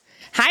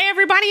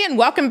everybody, and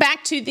welcome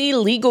back to the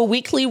Legal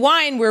Weekly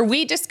Wine, where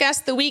we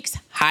discuss the week's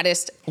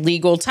hottest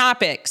legal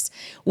topics.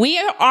 We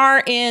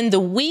are in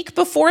the week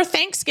before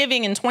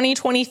Thanksgiving in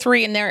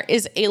 2023, and there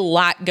is a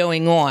lot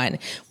going on.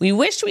 We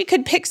wish we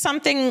could pick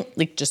something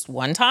like just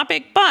one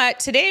topic,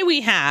 but today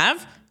we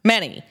have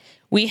many.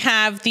 We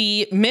have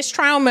the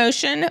mistrial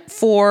motion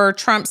for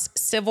Trump's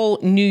civil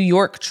New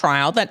York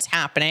trial that's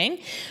happening.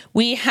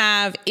 We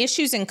have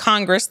issues in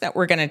Congress that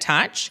we're going to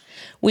touch.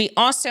 We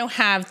also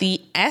have the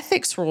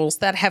ethics rules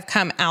that have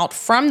come out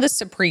from the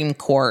Supreme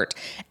Court,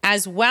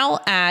 as well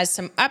as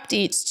some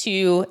updates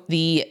to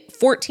the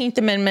 14th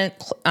Amendment,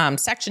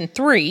 Section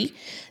 3,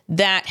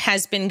 that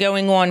has been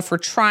going on for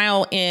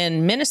trial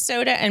in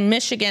Minnesota and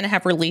Michigan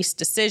have released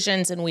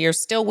decisions, and we are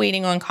still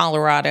waiting on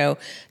Colorado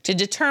to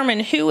determine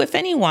who, if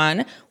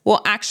anyone,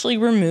 will actually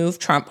remove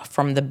Trump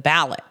from the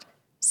ballot.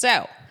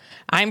 So,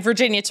 I'm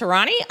Virginia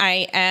Tehrani.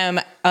 I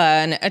am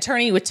an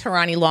attorney with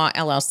Tehrani Law,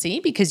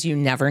 LLC, because you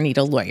never need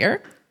a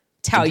lawyer.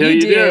 Until you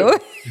do.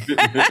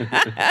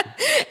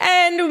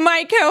 And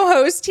my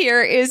co-host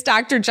here is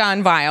Dr.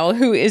 John Weil,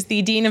 who is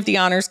the Dean of the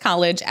Honors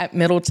College at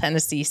Middle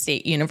Tennessee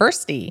State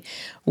University.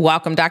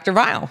 Welcome, Dr.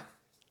 Weil.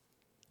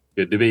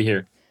 Good to be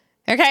here.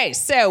 Okay,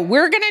 so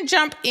we're going to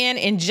jump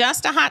in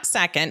just a hot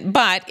second,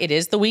 but it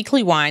is the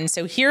weekly wine.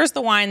 So here's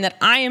the wine that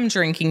I am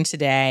drinking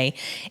today.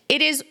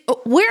 It is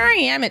where I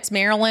am. It's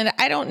Maryland.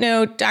 I don't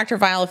know, Dr.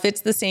 Weil, if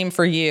it's the same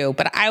for you,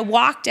 but I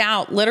walked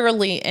out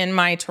literally in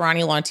my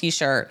Tehrani Law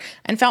t-shirt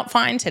and felt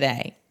fine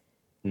today.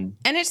 And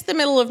it's the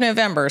middle of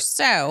November,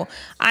 so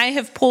I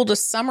have pulled a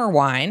summer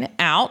wine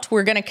out.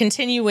 We're going to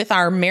continue with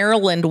our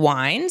Maryland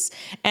wines,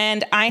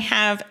 and I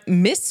have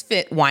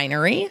Misfit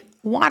Winery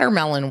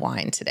watermelon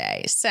wine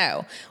today.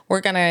 So we're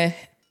going to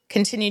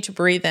continue to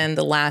breathe in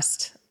the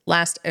last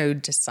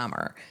ode to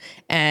summer.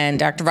 And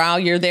Dr. Weil,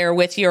 you're there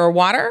with your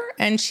water,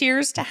 and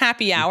cheers to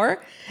happy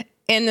hour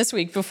in this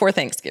week before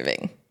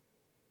Thanksgiving.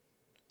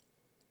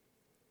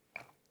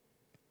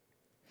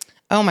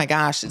 Oh my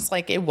gosh, it's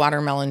like a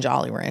watermelon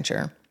Jolly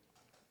Rancher.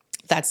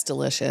 That's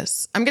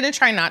delicious. I'm going to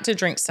try not to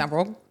drink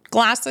several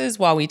glasses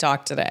while we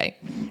talk today,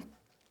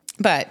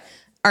 but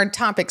our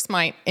topics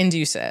might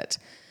induce it.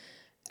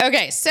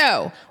 Okay,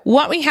 so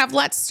what we have,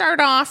 let's start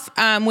off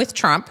with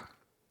Trump,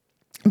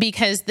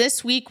 because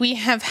this week we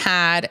have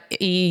had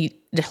a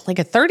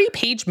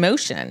 30-page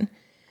motion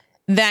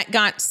that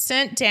got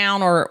sent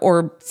down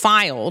or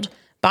filed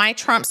by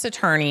Trump's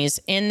attorneys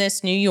in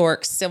this New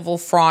York civil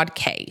fraud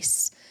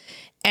case.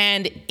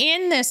 And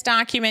in this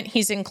document,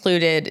 he's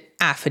included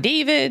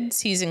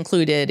affidavits, he's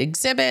included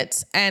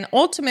exhibits, and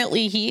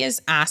ultimately he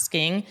is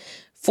asking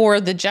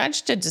for the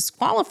judge to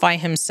disqualify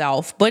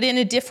himself, but in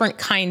a different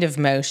kind of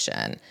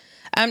motion.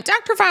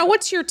 Dr. Weil,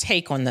 what's your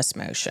take on this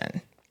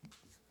motion?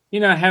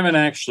 You know, I haven't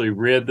actually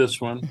read this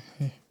one.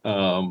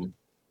 I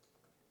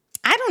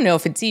don't know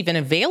if it's even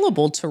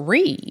available to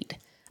read.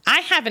 I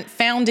haven't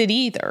found it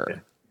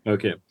either.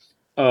 Okay.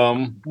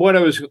 What I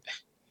was,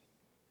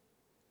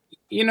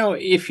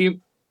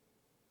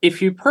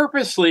 if you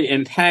purposely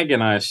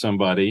antagonize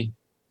somebody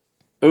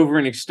over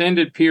an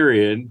extended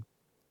period,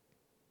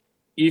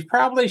 you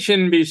probably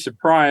shouldn't be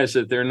surprised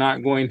that they're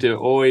not going to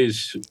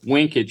always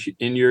wink at you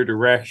in your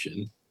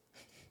direction.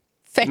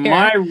 Fair.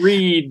 My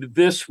read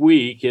this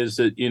week is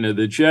that,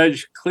 the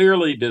judge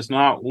clearly does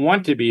not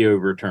want to be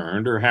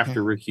overturned or have to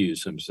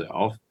recuse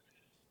himself.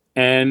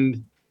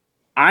 And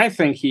I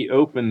think he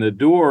opened the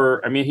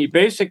door. I mean, he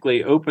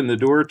basically opened the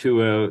door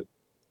to a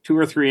 2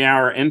 or 3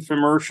 hour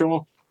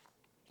infomercial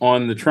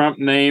on the Trump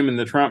name and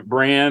the Trump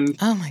brand.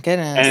 Oh, my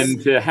goodness.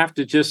 And to have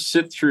to just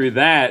sit through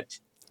that,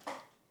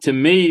 to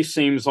me,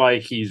 seems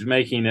like he's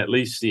making at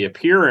least the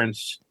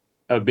appearance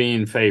of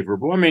being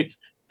favorable. I mean,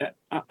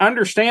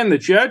 understand the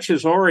judge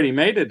has already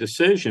made a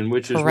decision,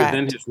 which is Correct.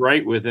 within his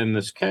right within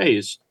this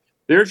case.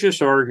 They're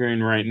just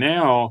arguing right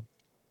now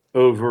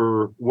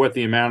over what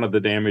the amount of the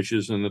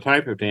damages and the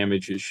type of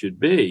damages should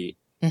be.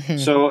 Mm-hmm.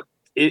 So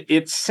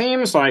it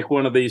seems like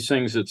one of these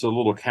things that's a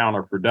little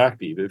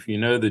counterproductive if you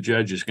know the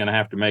judge is going to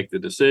have to make the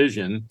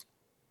decision.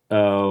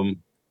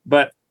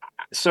 But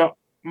so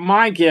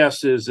my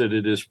guess is that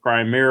it is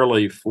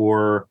primarily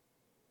for,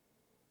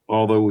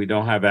 although we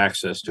don't have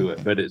access to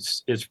it, but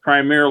it's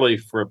primarily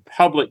for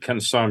public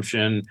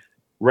consumption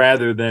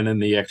rather than in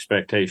the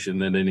expectation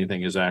that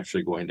anything is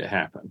actually going to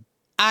happen.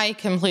 I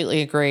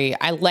completely agree.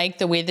 I like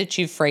the way that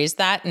you phrased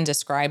that and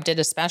described it,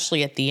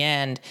 especially at the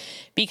end,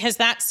 because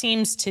that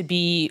seems to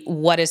be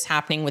what is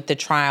happening with the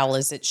trial.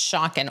 Is it's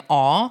shock and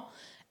awe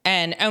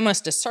and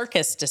almost a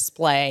circus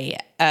display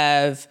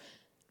of,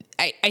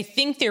 I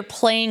think they're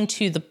playing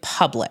to the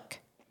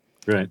public.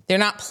 Right. They're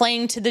not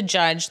playing to the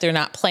judge. They're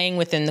not playing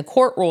within the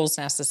court rules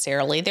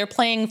necessarily. They're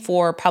playing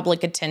for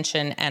public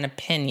attention and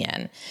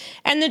opinion.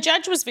 And the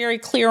judge was very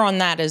clear on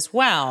that as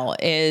well,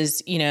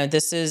 is,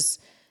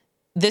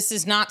 this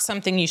is not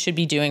something you should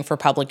be doing for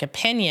public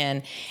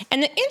opinion.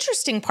 And the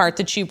interesting part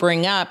that you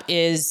bring up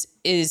is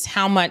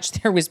how much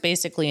there was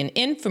basically an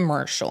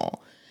infomercial.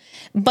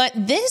 But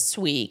this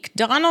week,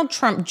 Donald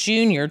Trump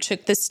Jr.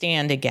 took the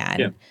stand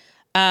again.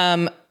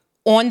 Yeah.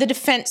 on the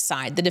defense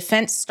side, the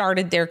defense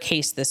started their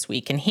case this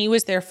week, and he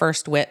was their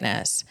first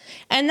witness.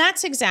 And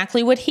that's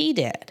exactly what he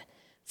did.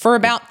 For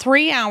about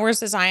 3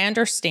 hours, as I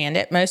understand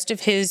it, most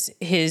of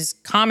his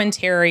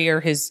commentary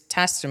or his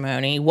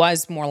testimony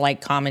was more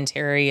like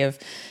commentary of,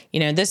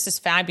 this is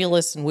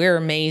fabulous and we're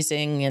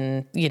amazing.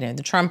 And,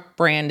 the Trump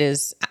brand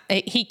is,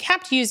 he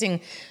kept using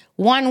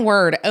one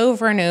word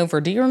over and over.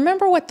 Do you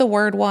remember what the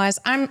word was?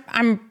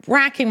 I'm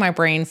racking my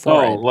brain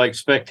for it. Oh, like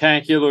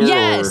spectacular?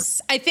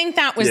 Yes, I think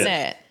that was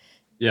it.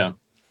 Yeah.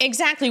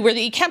 Exactly, where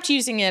he kept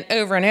using it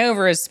over and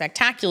over as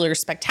spectacular,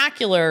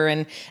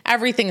 and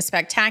everything's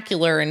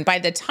spectacular. And by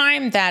the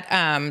time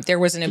that there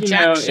was an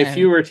objection... if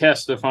you were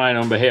testifying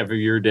on behalf of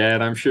your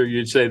dad, I'm sure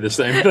you'd say the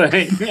same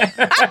thing.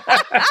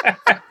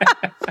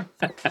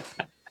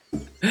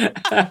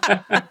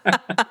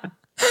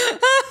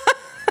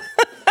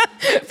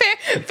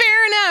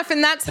 Fair enough,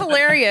 and that's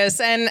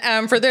hilarious.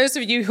 And for those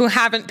of you who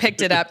haven't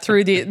picked it up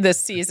through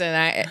this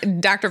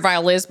season, Dr.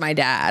 Vile is my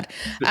dad.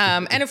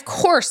 And of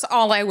course,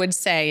 all I would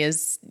say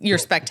is you're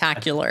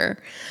spectacular.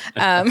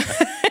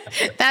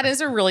 That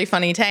is a really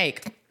funny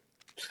take.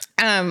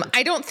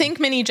 I don't think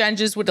many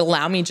judges would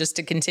allow me just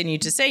to continue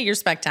to say you're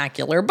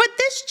spectacular, but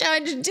this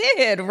judge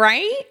did,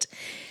 right?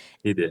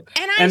 He did.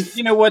 And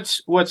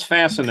what's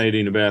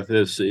fascinating about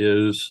this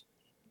is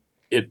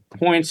it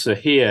points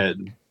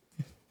ahead.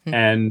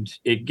 And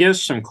it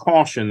gives some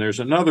caution. There's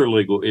another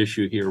legal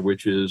issue here,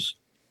 which is,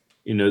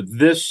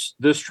 this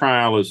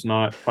trial is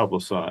not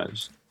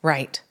publicized.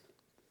 Right.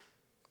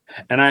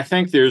 And I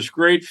think there's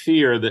great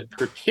fear that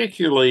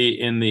particularly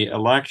in the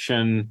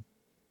election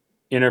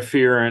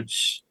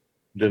interference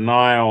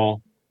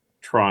denial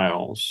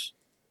trials,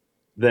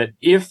 that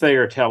if they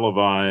are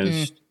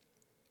televised,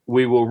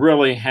 we will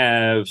really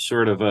have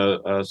sort of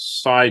a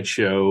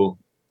sideshow.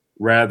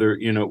 Rather,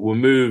 we'll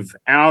move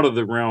out of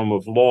the realm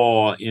of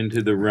law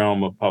into the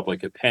realm of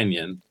public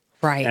opinion.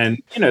 Right.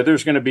 And,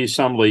 there's going to be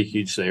some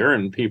leakage there,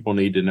 and people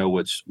need to know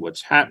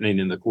what's happening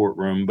in the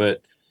courtroom.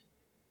 But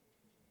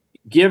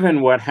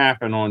given what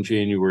happened on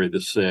January the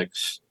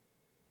 6th,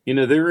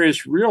 there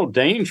is real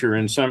danger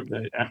in some,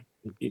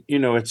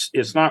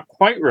 it's not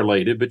quite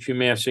related, but you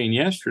may have seen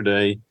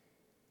yesterday,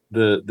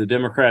 the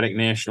Democratic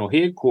National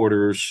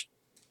Headquarters,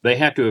 they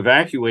had to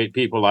evacuate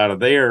people out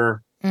of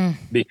there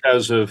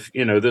because of,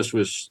 this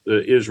was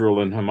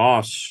Israel and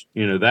Hamas,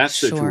 that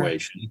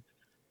situation. Sure.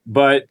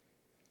 But,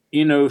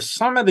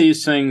 some of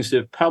these things,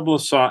 if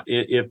publicized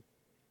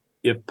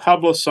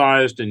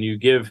and you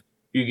give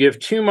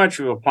too much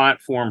of a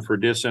platform for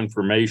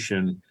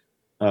disinformation,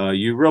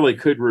 you really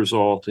could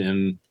result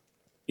in,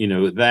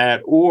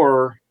 that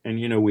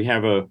we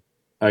have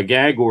a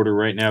gag order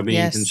right now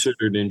being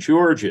considered in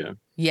Georgia.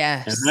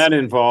 Yes. And that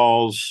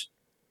involves,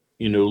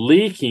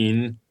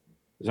 leaking,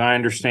 as I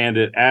understand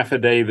it,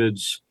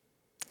 affidavits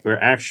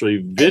or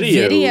actually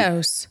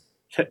videos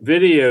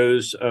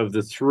of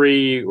the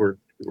three or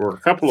a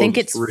couple of the three. I think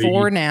it's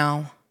 4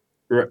 now.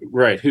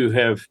 Right, who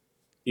have,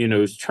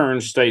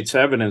 turned state's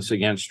evidence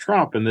against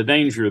Trump. And the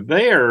danger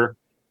there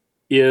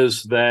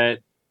is that,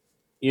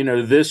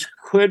 this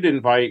could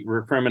invite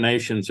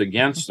recriminations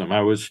against them.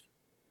 I was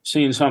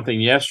seeing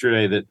something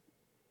yesterday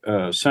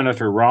that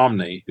Senator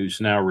Romney, who's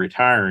now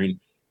retiring,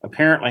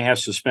 apparently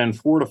has to spend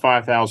 $4,000 to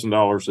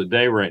 $5,000 a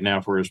day right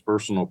now for his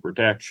personal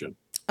protection.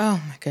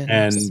 Oh my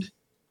goodness! And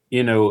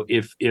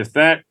if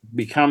that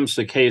becomes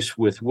the case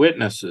with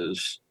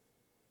witnesses,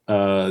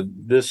 that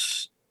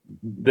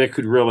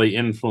could really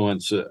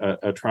influence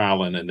a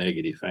trial in a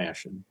negative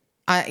fashion.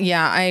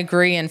 I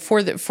agree. And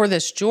for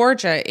this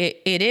Georgia,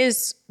 it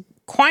is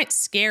quite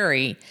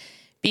scary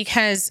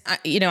because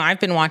I've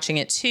been watching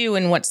it too,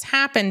 and what's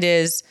happened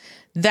is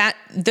that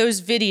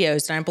those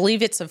videos, and I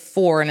believe it's of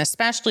 4, and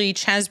especially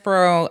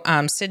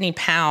Chesbrough, Sidney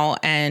Powell,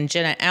 and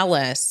Jenna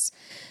Ellis,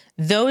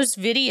 those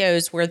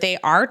videos where they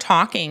are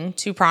talking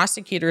to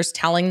prosecutors,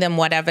 telling them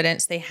what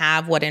evidence they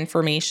have, what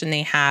information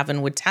they have,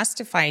 and would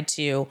testify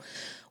to,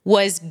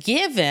 was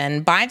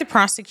given by the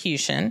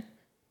prosecution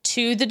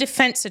to the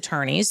defense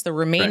attorneys, the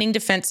remaining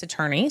defense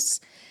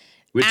attorneys,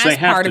 which they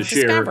have to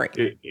share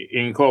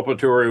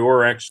inculpatory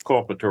or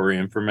exculpatory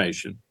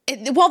information.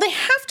 Well, they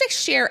have to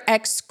share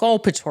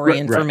exculpatory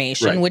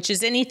information, which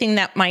is anything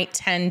that might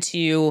tend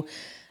to,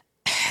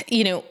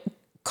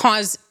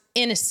 cause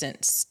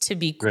innocence to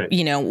be,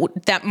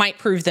 that might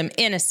prove them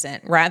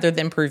innocent rather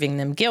than proving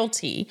them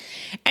guilty.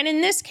 And in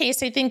this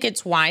case, I think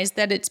it's wise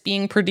that it's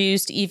being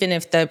produced, even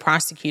if the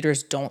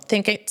prosecutors don't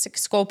think it's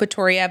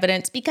exculpatory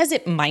evidence, because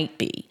it might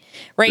be,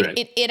 right?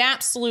 It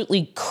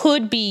absolutely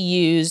could be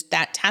used.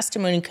 That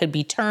testimony could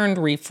be turned,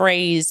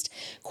 rephrased,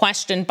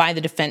 questioned by the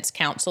defense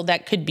counsel.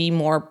 That could be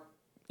more,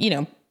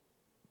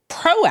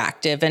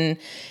 proactive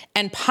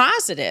and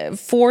positive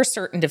for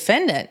certain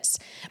defendants.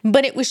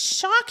 But it was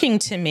shocking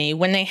to me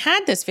when they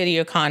had this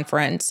video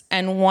conference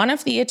and one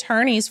of the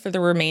attorneys for the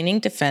remaining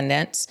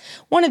defendants,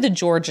 one of the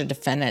Georgia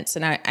defendants,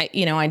 and I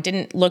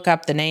didn't look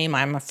up the name,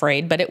 I'm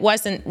afraid, but it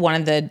wasn't one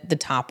of the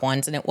top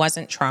ones, and it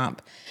wasn't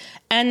Trump.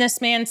 And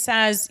this man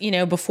says,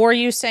 before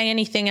you say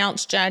anything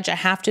else, Judge, I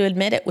have to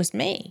admit it was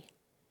me.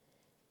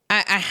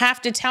 I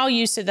have to tell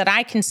you so that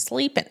I can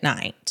sleep at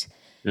night.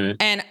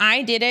 And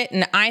I did it,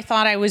 and I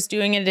thought I was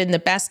doing it in the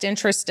best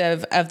interest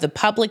of the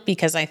public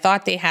because I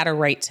thought they had a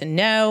right to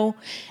know,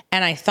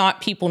 and I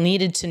thought people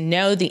needed to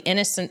know the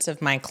innocence of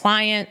my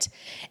client.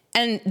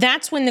 And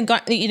that's when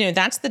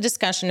that's the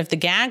discussion of the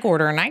gag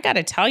order. And I got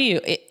to tell you,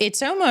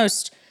 it's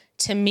almost,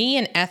 to me,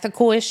 an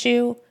ethical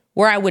issue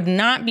where I would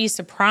not be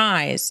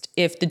surprised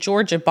if the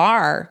Georgia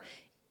bar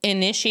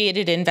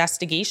initiated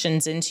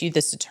investigations into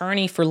this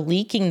attorney for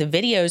leaking the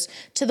videos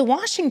to the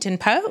Washington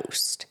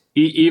Post.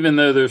 Even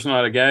though there's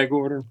not a gag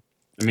order?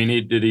 I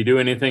mean, did he do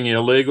anything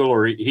illegal,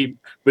 or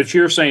but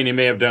you're saying he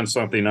may have done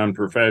something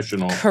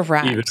unprofessional.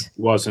 Correct. Even if it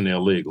wasn't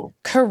illegal.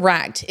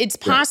 Correct. It's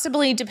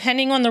possibly,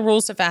 depending on the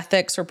rules of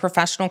ethics or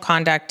professional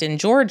conduct in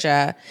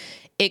Georgia,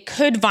 it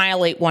could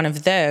violate one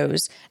of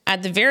those.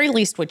 At the very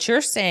least, what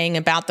you're saying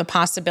about the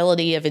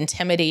possibility of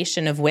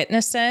intimidation of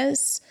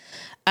witnesses,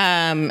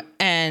 and,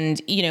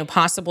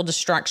 possible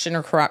destruction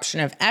or corruption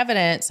of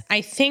evidence,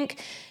 I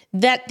think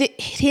that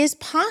it is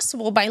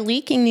possible by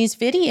leaking these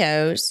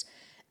videos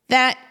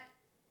that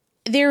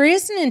there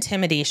is an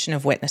intimidation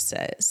of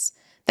witnesses.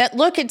 That,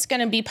 look, it's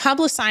going to be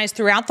publicized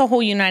throughout the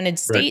whole United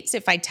States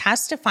if I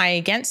testify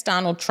against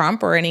Donald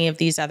Trump or any of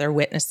these other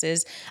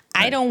witnesses.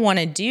 I don't want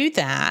to do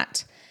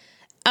that.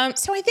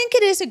 So I think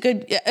it is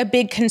a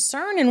big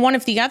concern. And one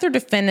of the other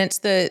defendants,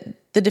 the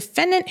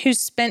defendant who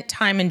spent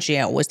time in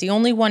jail, was the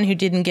only one who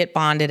didn't get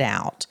bonded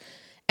out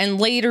and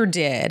later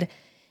did.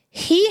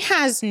 He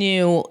has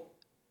new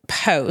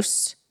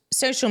posts,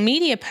 social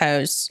media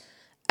posts,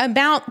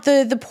 about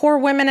the poor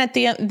women at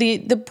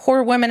the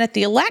poor women at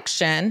the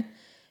election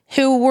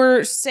who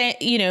were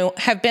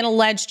have been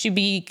alleged to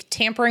be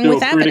tampering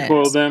with evidence.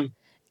 Critical of them.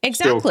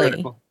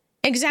 Exactly.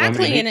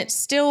 Exactly. And it's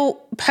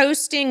still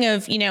posting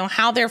of,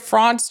 how they're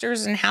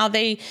fraudsters and how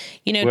they,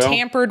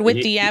 tampered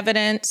with the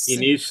evidence. He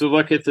needs to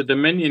look at the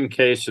Dominion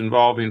case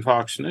involving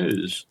Fox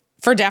News.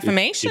 For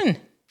defamation.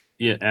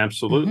 Yeah,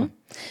 absolutely. Mm-hmm.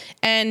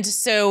 And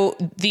so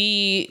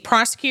the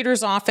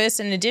prosecutor's office,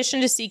 in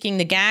addition to seeking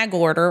the gag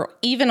order,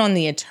 even on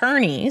the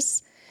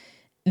attorneys,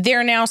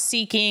 they're now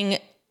seeking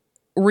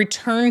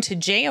return to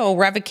jail,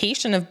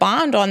 revocation of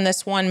bond on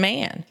this one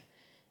man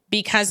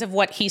because of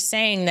what he's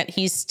saying, that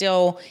he's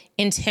still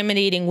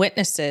intimidating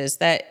witnesses,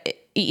 that,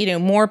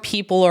 more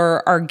people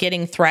are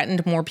getting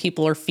threatened, more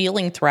people are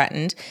feeling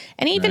threatened,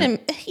 and even,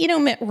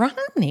 Mitt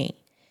Romney.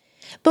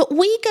 But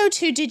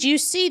did you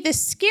see the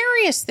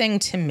scariest thing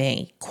to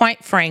me,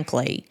 quite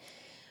frankly,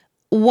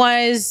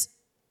 was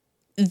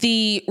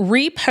the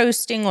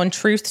reposting on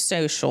Truth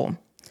Social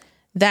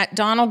that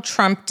Donald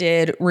Trump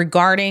did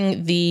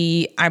regarding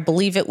I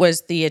believe it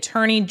was the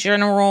Attorney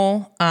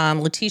General,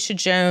 Letitia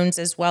James,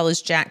 as well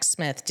as Jack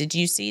Smith. Did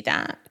you see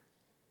that?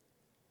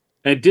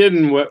 I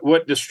didn't.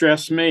 What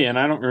distressed me, and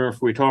I don't remember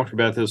if we talked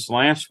about this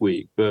last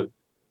week, but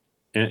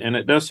and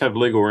it does have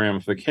legal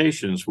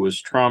ramifications,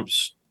 was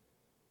Trump's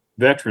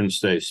Veterans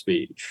Day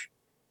speech,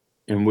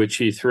 in which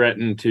he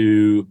threatened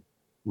to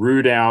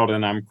root out,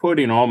 and I'm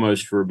quoting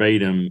almost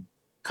verbatim,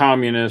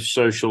 communists,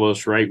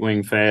 socialists,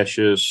 right-wing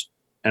fascists,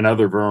 and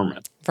other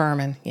vermin.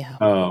 Vermin, yeah.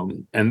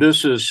 And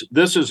this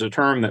is a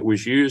term that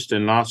was used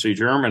in Nazi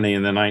Germany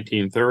in the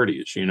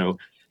 1930s.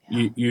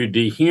 You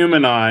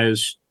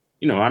dehumanize.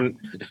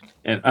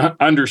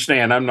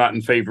 Understand, I'm not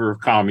in favor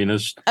of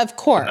communists. Of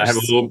course, I have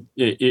a little,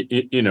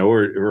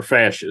 or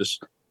fascists.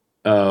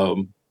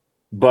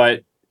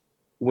 But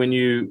when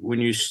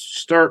you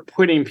start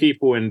putting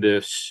people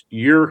into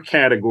your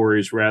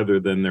categories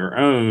rather than their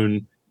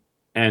own,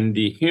 and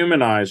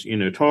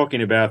dehumanize,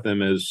 talking about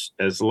them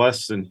as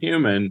less than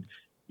human,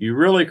 you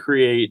really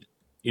create,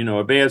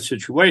 a bad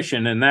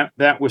situation. And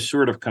that was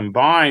sort of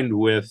combined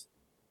with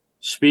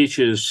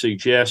speeches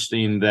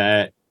suggesting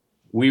that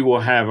we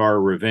will have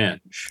our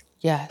revenge.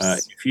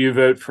 Yes. If you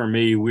vote for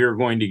me, we're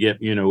going to get,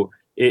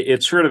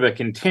 it's sort of a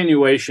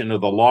continuation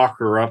of the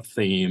locker up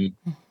theme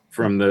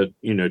from the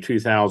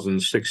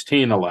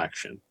 2016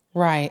 election,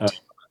 right?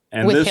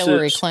 And with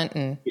Hillary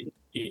Clinton,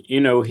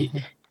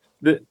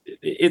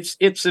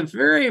 it's a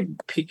very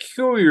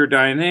peculiar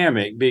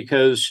dynamic,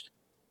 because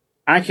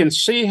I can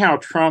see how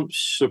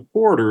Trump's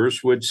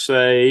supporters would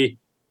say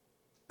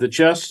the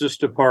Justice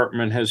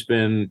Department has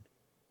been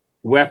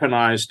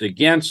weaponized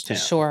against him.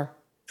 Sure.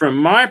 From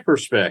my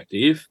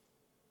perspective,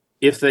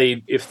 if they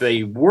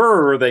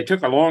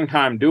took a long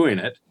time doing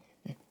it.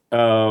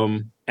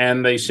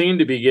 And they seem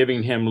to be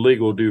giving him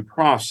legal due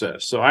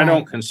process. So I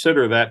don't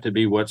consider that to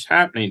be what's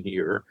happening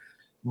here.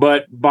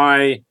 But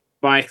by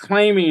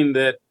claiming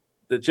that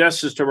the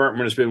Justice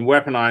Department has been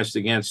weaponized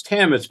against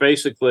him, it's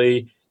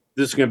basically,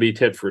 this is going to be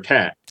tit for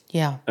tat.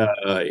 Yeah.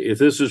 If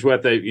this is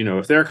what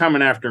if they're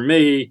coming after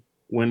me,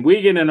 when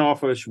we get in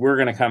office, we're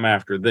going to come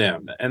after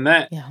them. And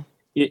that,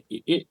 you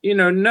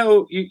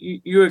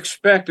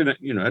expect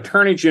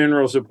Attorney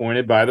General is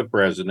appointed by the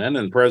president,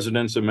 and the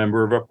president's a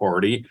member of a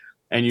party.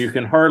 And you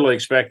can hardly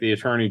expect the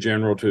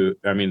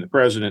the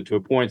president to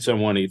appoint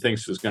someone he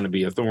thinks is going to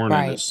be a thorn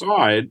in his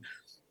side.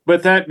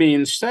 But that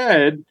being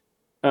said,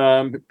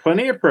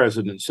 plenty of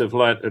presidents have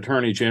let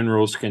attorney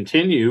generals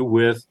continue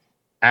with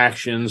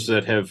actions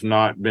that have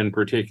not been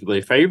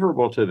particularly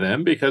favorable to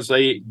them, because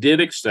they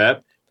did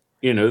accept,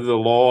 the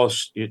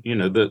laws,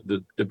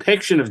 the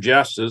depiction of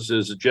justice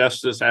is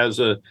justice as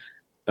a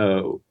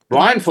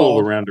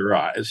blindfold around their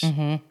eyes.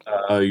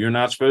 Mm-hmm. You're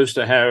not supposed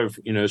to have,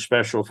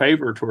 special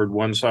favor toward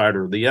one side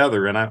or the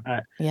other. And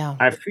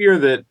I fear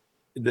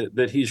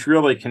that he's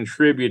really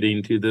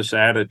contributing to this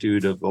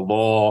attitude of the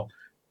law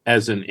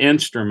as an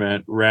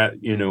instrument,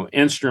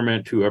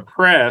 instrument to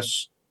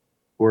oppress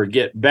or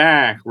get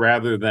back,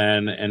 rather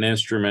than an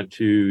instrument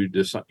to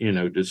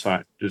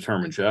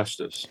determine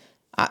justice.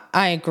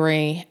 I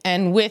agree.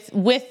 And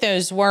with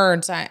those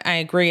words, I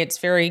agree. It's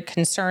very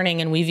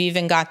concerning. And we've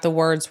even got the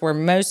words where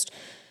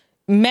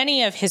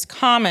many of his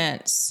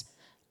comments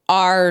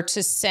are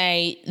to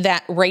say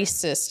that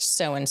racist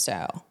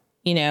so-and-so,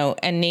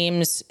 and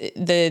names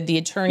the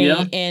attorney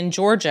in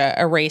Georgia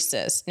a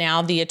racist.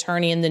 Now the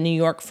attorney in the New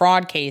York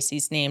fraud case,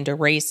 he's named a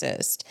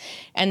racist.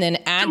 And then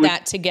add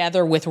that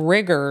together with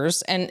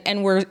rigors,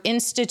 and we're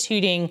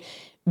instituting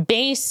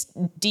base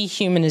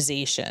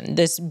dehumanization,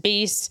 this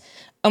base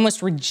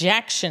almost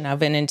rejection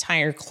of an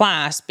entire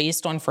class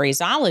based on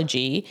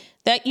phraseology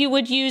that you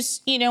would use,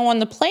 on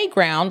the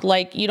playground.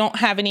 Like, you don't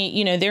have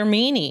any, they're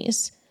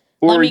meanies.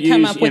 Or let me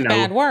come up with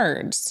bad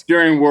words.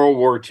 During World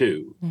War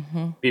II,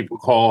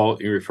 people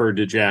referred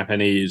to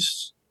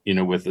Japanese,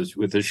 with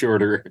a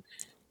shorter,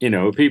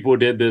 people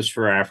did this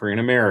for African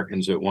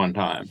Americans at one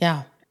time.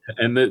 Yeah.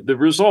 And the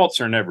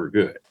results are never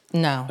good.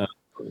 No.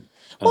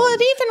 Well,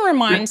 it even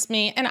reminds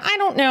me, and I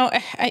don't know,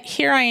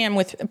 here I am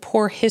with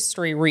poor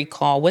history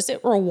recall. Was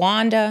it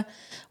Rwanda,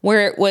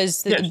 where it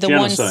was the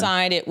one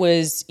side, it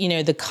was,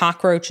 the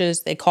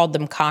cockroaches, they called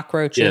them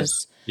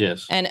cockroaches.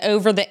 Yes. And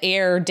over the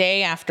air,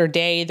 day after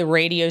day, the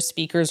radio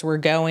speakers were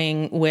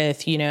going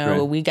with,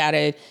 we got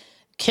to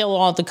kill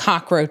all the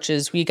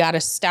cockroaches. We got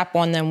to step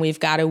on them. We've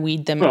got to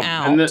weed them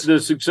out. And that's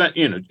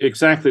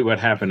exactly what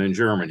happened in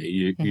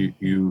Germany.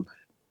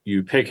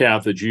 You pick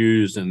out the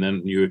Jews, and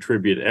then you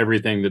attribute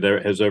everything that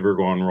has ever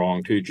gone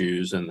wrong to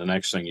Jews. And the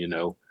next thing you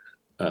know,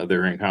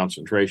 they're in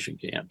concentration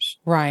camps.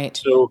 Right.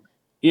 So,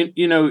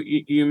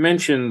 you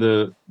mentioned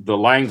the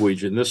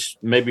language, and this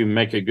maybe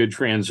make a good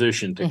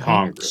transition to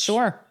Congress.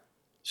 Sure.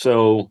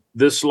 So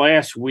this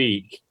last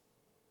week,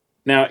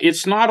 now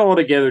it's not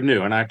altogether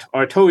new, and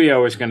I told you I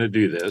was going to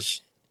do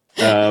this,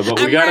 but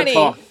we got to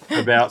talk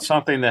about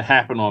something that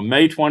happened on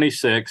May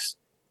 26th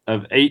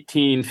of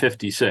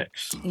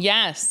 1856.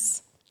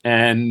 Yes.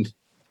 And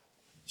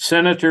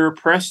Senator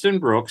Preston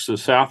Brooks of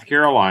South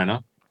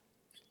Carolina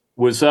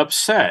was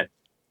upset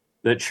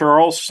that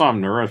Charles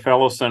Sumner, a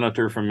fellow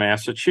senator from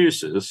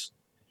Massachusetts,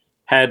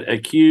 had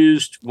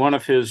accused one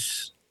of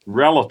his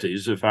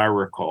relatives, if I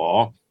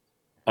recall,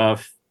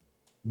 of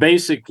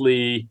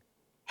basically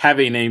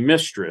having a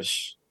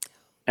mistress,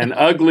 an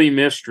ugly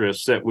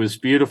mistress that was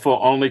beautiful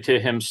only to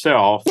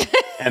himself,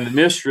 and the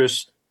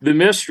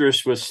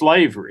mistress was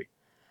slavery.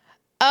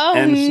 Oh,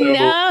 and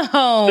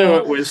no. So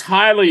it was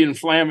highly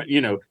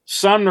inflammatory.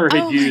 Sumner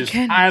had used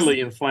highly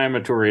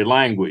inflammatory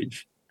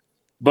language.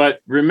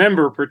 But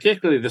remember,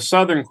 particularly the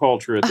Southern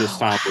culture at this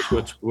time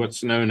was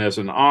what's known as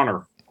an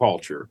honor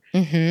culture.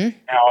 Mm-hmm.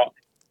 Now,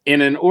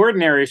 in an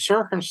ordinary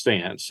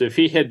circumstance, if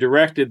he had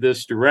directed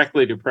this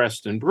directly to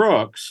Preston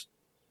Brooks,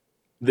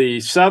 the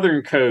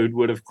Southern code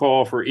would have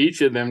called for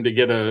each of them to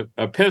get a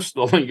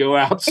pistol and go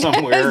out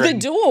somewhere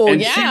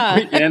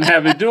and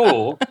have a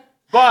duel.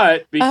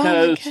 But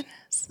because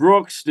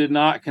Brooks did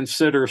not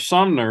consider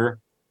Sumner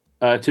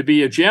to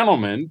be a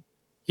gentleman,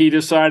 he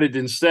decided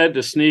instead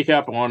to sneak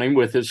up on him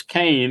with his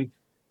cane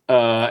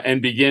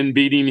and begin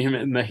beating him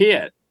in the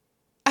head.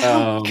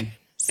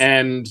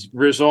 And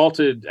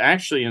resulted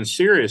actually in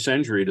serious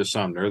injury to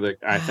Sumner that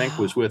I think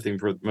was with him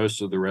for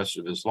most of the rest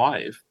of his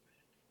life.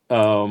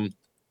 And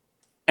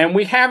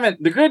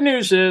the good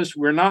news is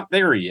we're not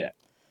there yet.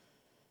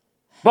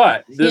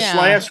 But this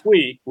last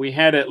week, we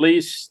had at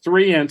least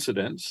 3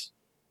 incidents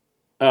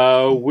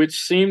which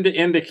seem to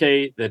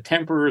indicate that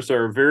tempers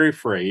are very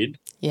frayed.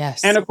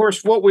 Yes. And of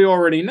course, what we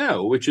already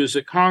know, which is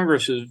that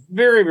Congress is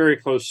very, very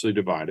closely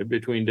divided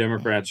between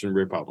Democrats and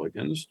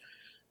Republicans.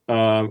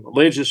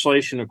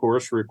 Legislation, of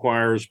course,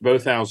 requires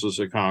both houses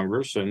of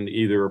Congress and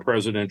either a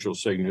presidential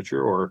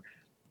signature or,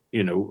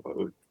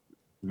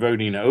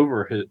 voting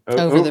over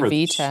the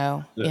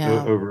veto.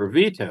 Over a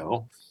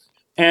veto.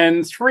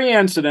 And 3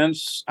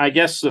 incidents, I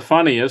guess the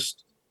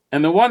funniest,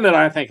 and the one that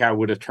I think I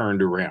would have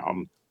turned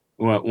around.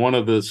 One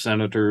of the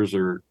senators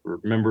or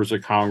members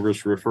of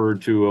Congress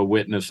referred to a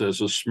witness as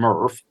a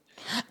Smurf.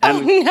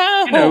 And,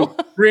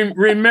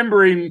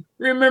 remembering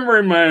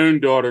my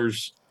own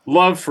daughter's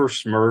love for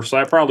Smurfs,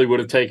 I probably would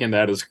have taken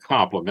that as a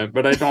compliment,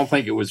 but I don't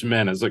think it was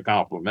meant as a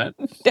compliment.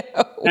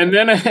 No. And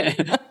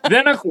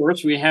then of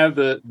course we have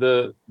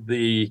the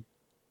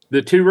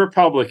 2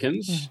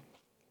 Republicans,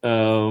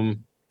 Kevin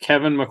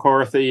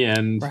McCarthy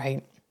and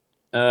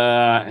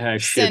I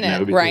should Senate,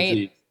 know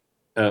because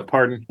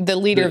pardon? The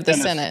leader of the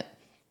Senate.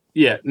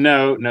 Yeah,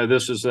 no,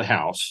 this is the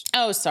House.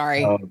 Oh,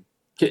 sorry.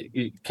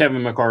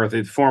 Kevin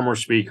McCarthy, the former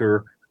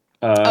speaker.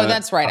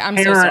 That's right. I'm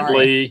so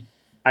sorry.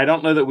 I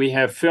don't know that we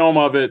have film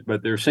of it,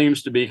 but there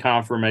seems to be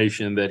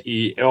confirmation that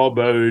he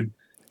elbowed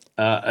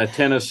a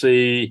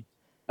Tennessee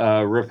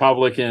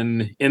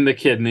Republican in the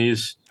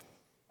kidneys,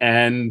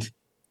 and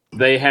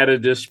they had a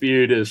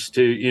dispute as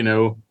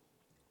to,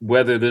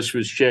 whether this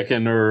was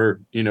chicken or,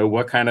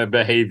 what kind of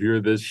behavior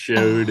this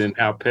showed and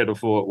how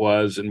pitiful it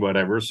was and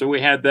whatever. So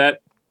we had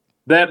that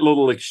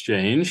little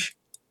exchange.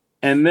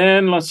 And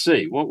then let's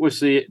see, what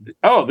was the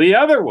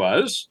other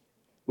was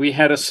we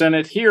had a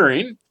Senate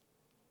hearing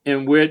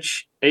in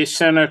which a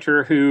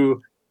senator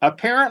who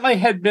apparently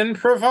had been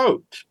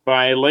provoked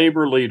by a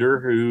labor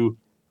leader who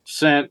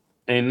sent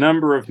a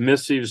number of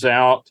missives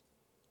out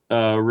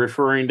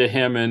referring to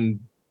him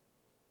in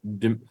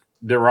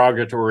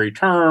derogatory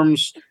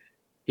terms.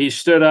 He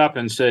stood up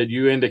and said,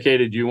 "You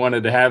indicated you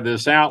wanted to have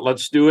this out.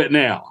 Let's do it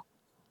now."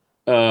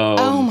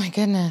 Oh, my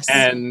goodness.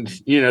 And,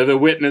 the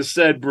witness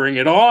said, "Bring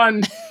it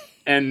on."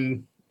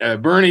 And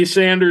Bernie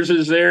Sanders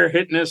is there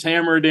hitting his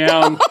hammer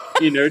down,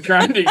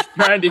 trying to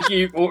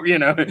keep,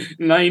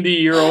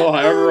 90-year-old,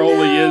 however old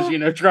he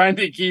is, trying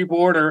to keep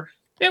order.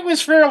 It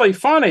was fairly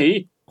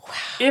funny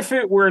if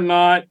it were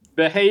not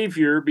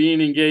behavior being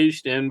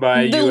engaged in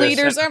by the US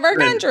leaders of our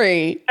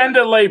country and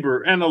a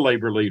labor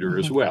leader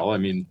as well. I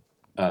mean,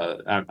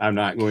 I'm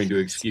not going to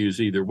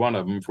excuse either one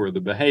of them for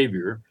the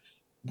behavior,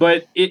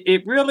 but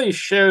it really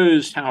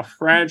shows how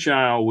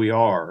fragile we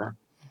are.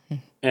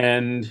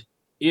 And,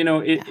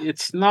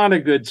 it's not a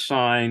good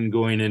sign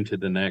going into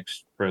the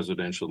next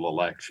presidential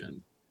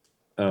election.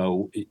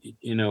 Our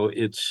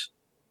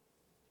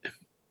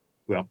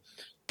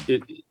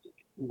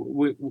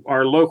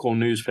local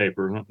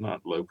newspaper,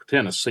 not local,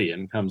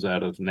 Tennessean, comes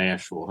out of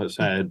Nashville, has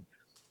had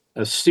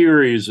a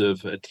series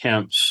of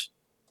attempts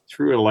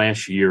through the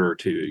last year or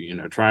two,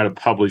 try to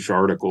publish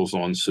articles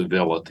on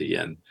civility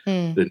and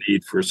the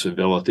need for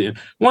civility. And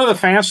one of the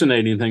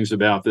fascinating things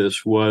about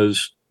this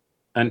was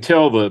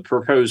until the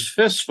proposed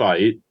fist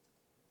fight,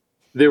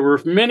 there were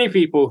many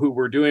people who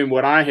were doing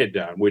what I had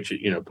done, which,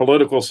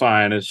 political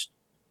scientists.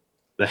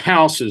 The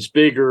House is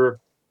bigger.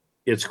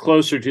 It's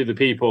closer to the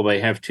people. They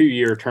have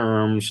 2-year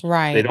terms.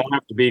 Right. They don't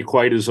have to be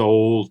quite as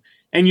old.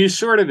 And you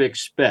sort of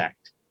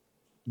expect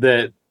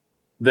that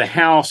the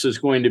House is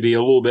going to be a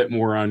little bit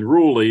more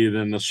unruly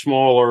than the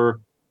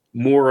smaller,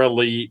 more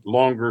elite,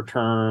 longer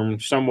term,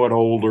 somewhat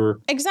older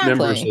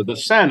members of the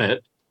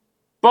Senate.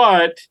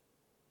 But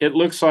it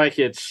looks like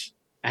it's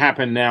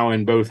happened now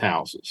in both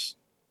houses.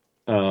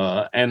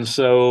 And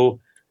so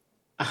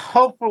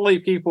hopefully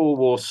people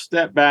will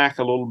step back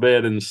a little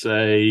bit and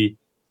say,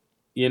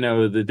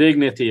 the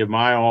dignity of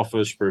my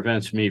office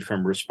prevents me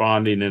from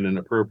responding in an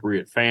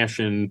appropriate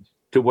fashion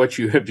to what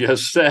you have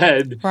just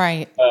said.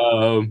 Right.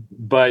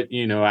 But,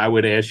 I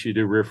would ask you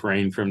to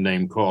refrain from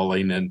name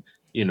calling and,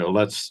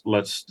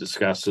 let's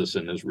discuss this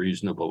in as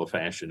reasonable a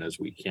fashion as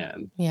we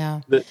can. Yeah.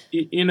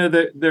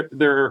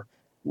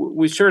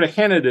 We sort of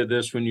hinted at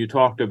this when you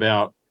talked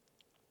about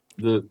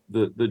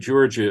the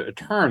Georgia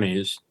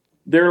attorneys.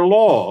 There are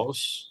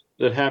laws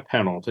that have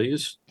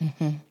penalties,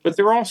 but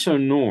there are also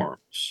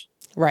norms.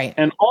 Right.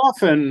 And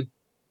often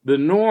the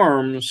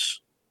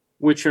norms,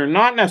 which are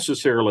not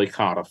necessarily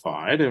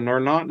codified and are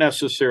not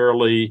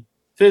necessarily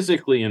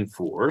physically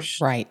enforced,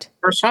 right,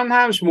 are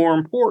sometimes more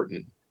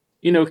important.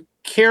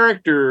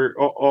 Character,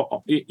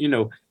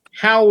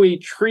 how we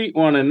treat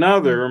one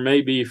another may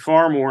be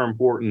far more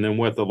important than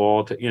what the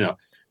law,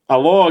 a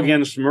law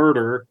against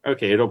murder.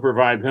 Okay, it'll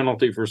provide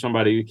penalty for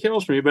somebody who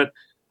kills me, but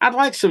I'd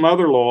like some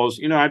other laws.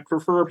 I'd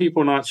prefer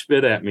people not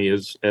spit at me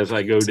as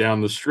I go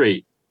down the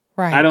street.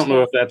 Right. I don't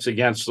know if that's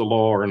against the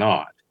law or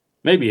not.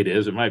 Maybe it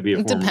is. It might be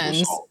a form of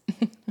assault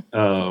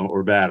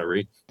or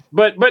battery.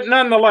 But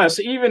nonetheless,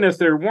 even if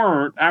there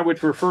weren't, I would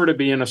prefer to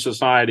be in a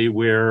society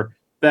where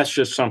that's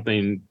just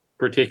something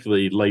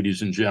particularly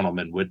ladies and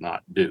gentlemen would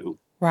not do.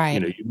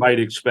 Right. You might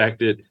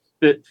expect it.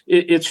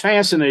 It's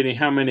fascinating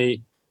how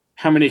many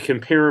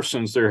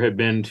comparisons there have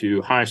been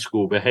to high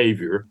school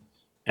behavior.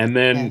 And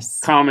then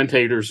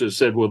commentators have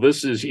said, well,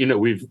 this is,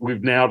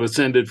 we've now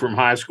descended from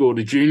high school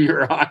to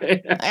junior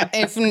high.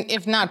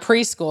 if not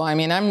preschool. I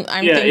mean, I'm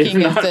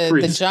thinking of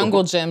the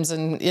jungle gyms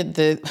and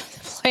the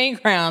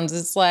playgrounds.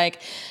 It's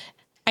like,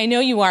 I know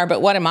you are,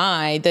 but what am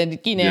I?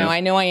 I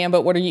know I am,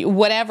 but what are you?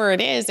 Whatever it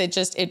is,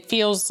 it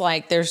feels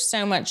like there's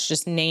so much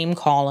just name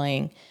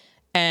calling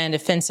and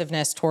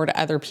offensiveness toward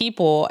other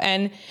people.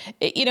 And,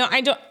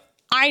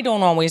 I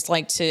don't always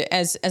like to,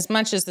 as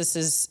much as this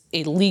is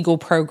a legal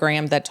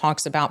program that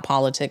talks about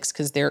politics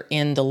because they're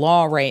in the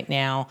law right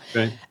now,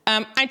 right.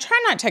 I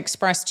try not to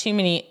express too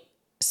many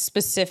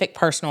specific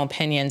personal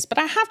opinions, but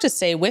I have to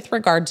say with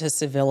regard to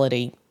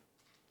civility,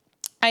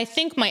 I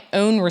think my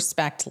own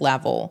respect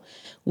level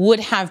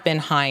would have been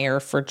higher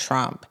for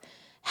Trump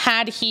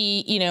had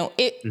he,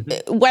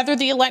 whether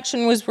the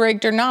election was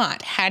rigged or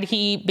not, had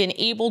he been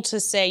able to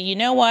say, you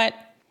know what,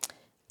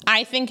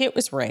 I think it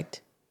was rigged.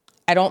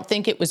 I don't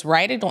think it was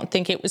right. I don't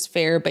think it was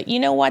fair. But you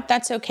know what?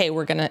 That's okay.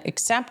 We're going to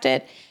accept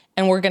it.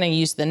 And we're going to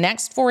use the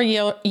next 4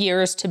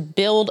 years to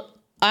build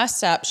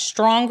us up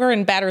stronger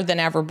and better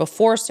than ever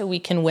before so we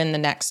can win the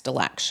next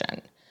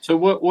election. So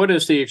what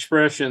is the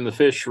expression, the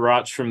fish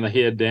rots from the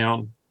head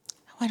down?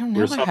 Oh, I don't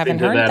know. Or I haven't something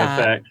to heard that that.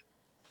 effect,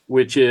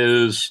 which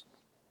is,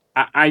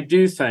 I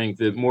do think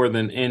that more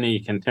than any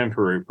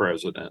contemporary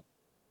president,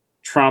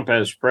 Trump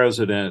as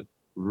president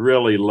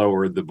really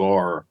lowered the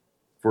bar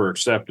for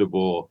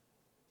acceptable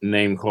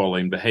name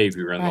calling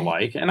behavior and the Right.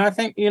 like. And I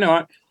think,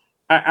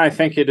 I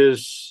think it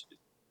has,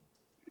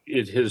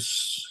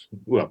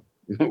 well,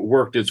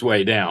 worked its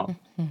way down.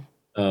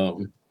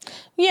 Um,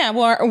 Yeah,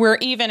 well, we're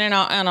even, and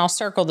I'll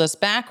circle this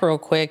back real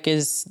quick,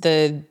 is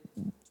the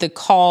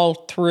call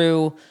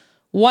through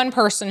one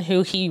person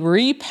who he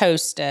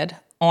reposted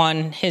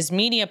on his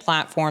media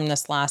platform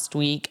this last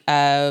week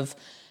of,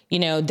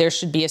 there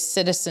should be a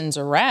citizen's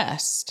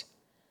arrest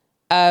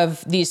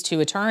of these two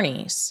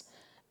attorneys.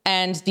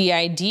 And the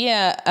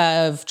idea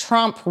of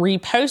Trump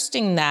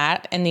reposting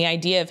that, and the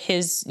idea of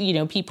his,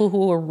 people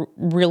who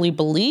really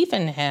believe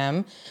in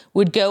him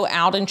would go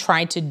out and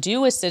try to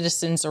do a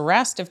citizen's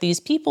arrest of these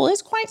people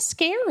is quite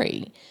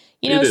scary.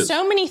 It is.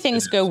 So many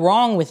things go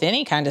wrong with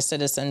any kind of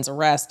citizen's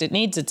arrest. It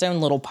needs its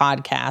own little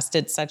podcast.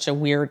 It's such a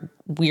weird,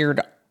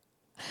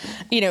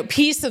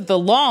 piece of the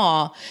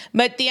law.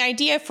 But the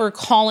idea for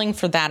calling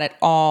for that at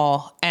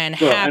all and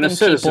having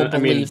people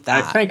believe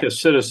that. I think a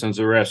citizen's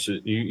arrest,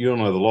 you'll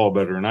know the law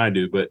better than I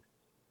do, but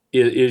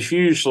it is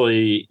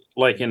usually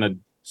like in a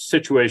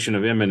situation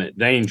of imminent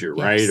danger,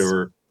 Yes. right?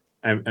 Or,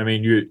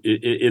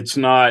 it's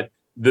not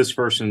this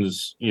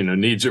person's,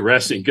 needs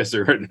arresting because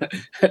they're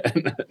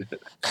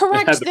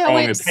correct. have the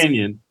wrong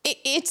opinion.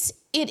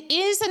 It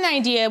is an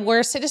idea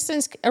where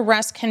citizen's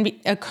arrest can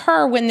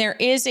occur when there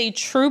is a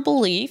true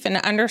belief and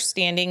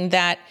understanding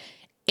that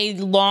a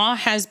law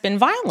has been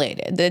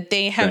violated, that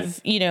they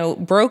have,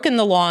 broken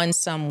the law in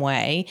some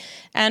way.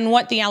 And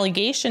what the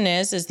allegation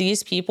is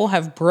these people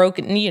have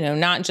broken,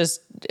 not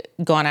just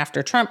gone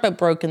after Trump, but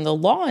broken the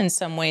law in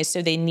some way.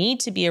 So they need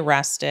to be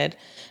arrested.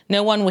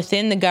 No one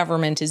within the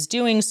government is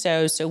doing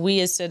so. So we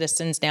as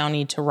citizens now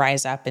need to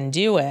rise up and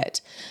do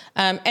it.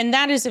 And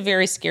that is a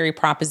very scary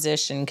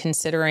proposition,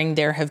 considering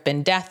there have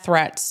been death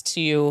threats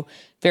to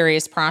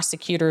various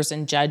prosecutors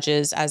and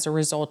judges as a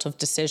result of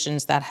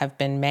decisions that have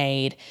been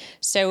made.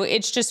 So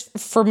it's just,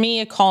 for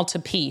me, a call to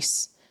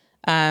peace.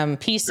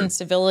 Peace and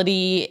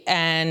civility,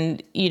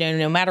 and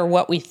no matter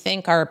what we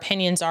think our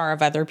opinions are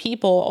of other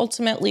people,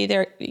 ultimately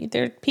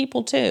they're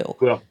people too.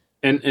 Well,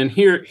 and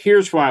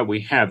here's why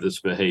we have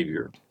this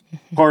behavior.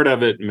 Part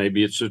of it,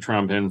 maybe it's the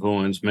Trump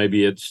influence,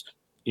 maybe it's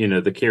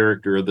the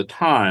character of the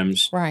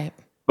times, right?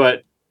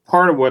 But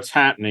part of what's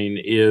happening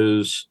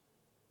is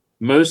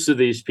most of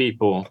these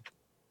people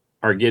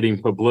are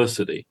getting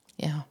publicity,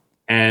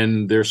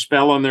 and they're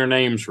spelling their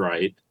names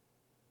right.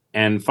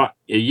 And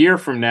a year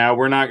from now,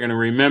 we're not going to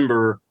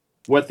remember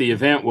what the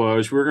event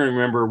was. We're going to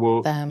remember,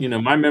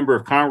 my member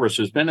of Congress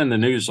has been in the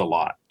news a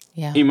lot.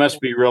 Yeah. He must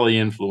be really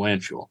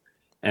influential.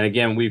 And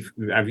again,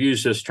 I've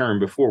used this term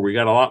before. We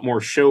got a lot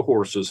more show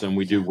horses than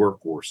we do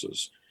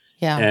workhorses.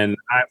 Yeah. And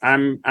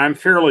I'm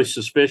fairly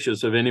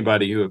suspicious of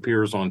anybody who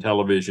appears on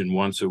television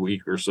once a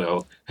week or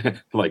so,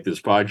 like this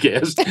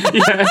podcast.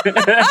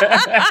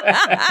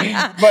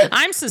 But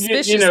I'm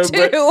suspicious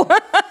too.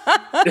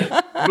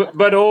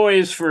 but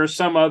always for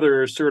some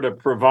other sort of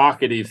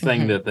provocative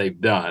thing that they've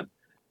done.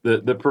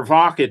 The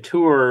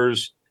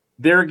provocateurs,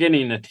 they're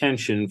getting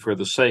attention for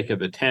the sake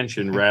of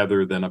attention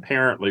rather than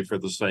apparently for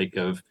the sake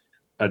of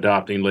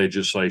adopting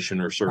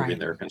legislation or serving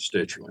their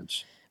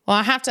constituents. Well,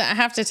 I have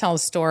to tell a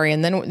story,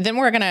 and then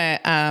we're going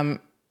to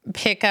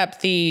pick up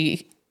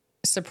the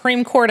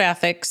Supreme Court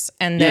ethics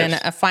and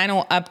then a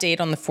final update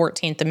on the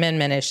 14th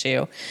Amendment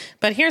issue.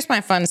 But here's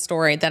my fun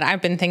story that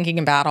I've been thinking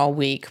about all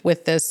week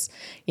with this,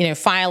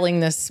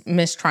 filing this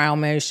mistrial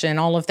motion,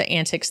 all of the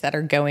antics that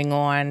are going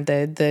on,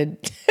 the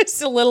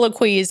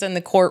soliloquies in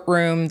the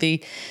courtroom,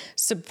 the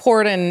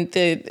support and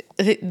the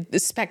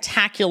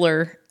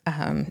spectacular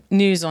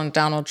news on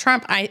Donald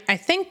Trump. I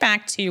think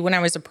back to when I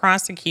was a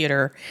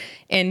prosecutor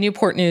in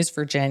Newport News,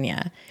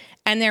 Virginia,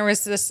 and there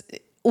was this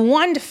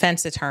one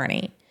defense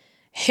attorney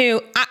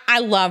who I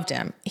loved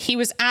him. He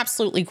was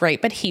absolutely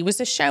great, but he was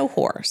a show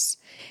horse.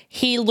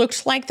 He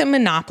looked like the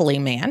Monopoly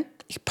man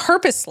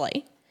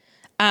purposely.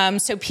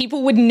 So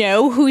people would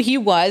know who he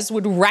was,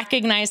 would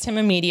recognize him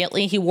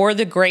immediately. He wore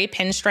the gray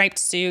pinstriped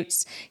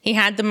suits. He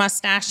had the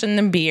mustache and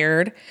the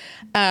beard.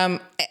 A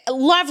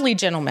lovely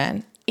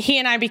gentleman. He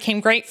and I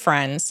became great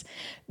friends,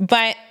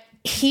 but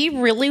he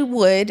really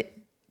would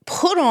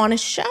put on a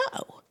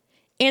show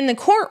in the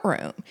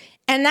courtroom.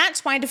 And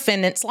that's why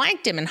defendants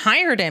liked him and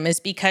hired him, is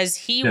because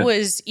he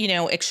was,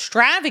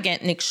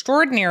 extravagant and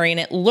extraordinary. And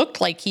it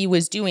looked like he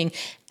was doing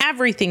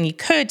everything he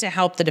could to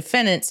help the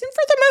defendants. And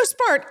for the most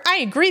part, I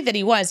agree that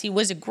he was. He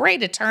was a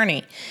great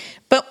attorney.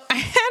 But I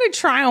had a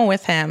trial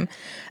with him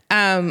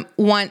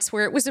once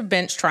where it was a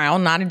bench trial,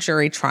 not a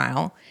jury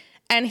trial.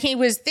 And he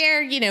was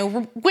there,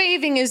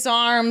 waving his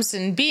arms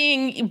and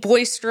being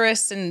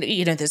boisterous and,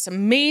 this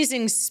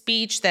amazing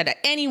speech that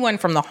anyone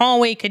from the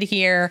hallway could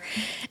hear.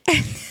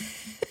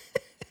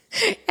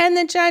 And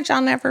the judge,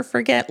 I'll never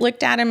forget,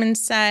 looked at him and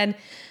said,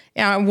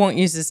 I won't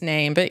use his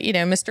name, but,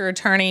 Mr.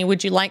 Attorney,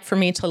 would you like for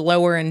me to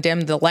lower and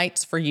dim the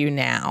lights for you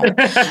now?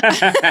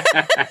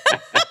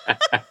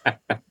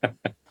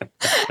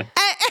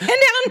 And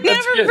I'll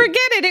never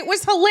forget it. It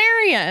was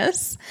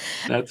hilarious.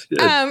 That's good.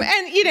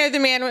 And, the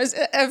man was,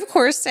 of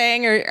course,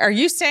 saying, are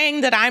you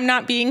saying that I'm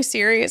not being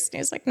serious? And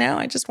he's like, no,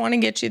 I just want to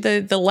get you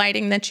the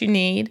lighting that you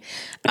need.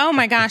 Oh,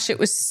 my gosh, it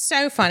was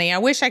so funny. I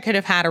wish I could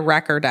have had a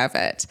record of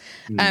it.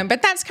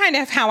 But that's kind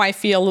of how I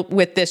feel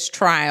with this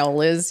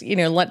trial is,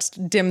 let's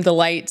dim the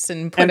lights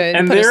and put a spotlight.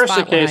 And there's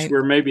a case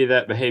where maybe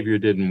that behavior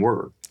didn't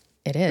work.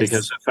 It is.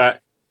 Because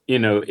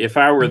if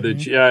I were the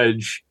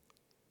judge,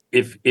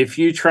 if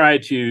you try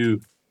to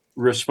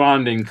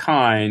respond in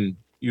kind,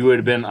 you would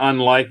have been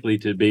unlikely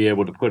to be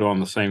able to put on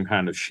the same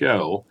kind of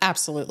show.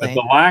 Absolutely. But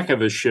the lack of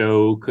a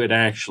show could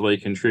actually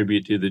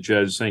contribute to the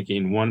judge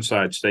thinking one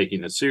side's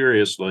taking it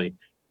seriously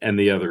and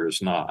the other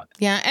is not.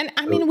 Yeah, and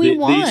I mean, we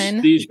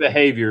won. These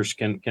behaviors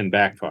can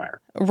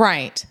backfire.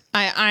 Right.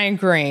 I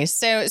agree.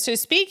 So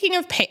speaking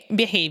of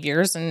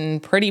behaviors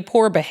and pretty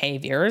poor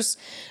behaviors,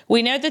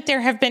 we know that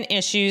there have been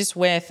issues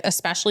with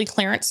especially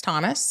Clarence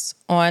Thomas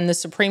on the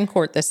Supreme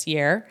Court this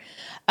year.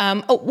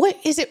 What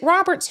is it,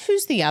 Roberts?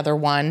 Who's the other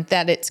one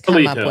that it's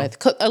come up with?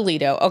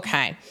 Alito.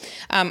 Okay.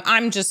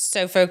 I'm just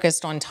so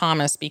focused on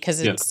Thomas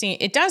because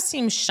it does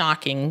seem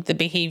shocking, the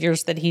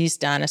behaviors that he's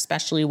done,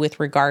 especially with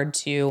regard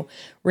to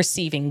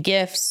receiving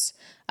gifts,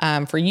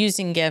 for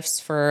using gifts,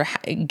 for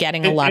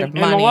getting a lot of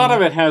money. And a lot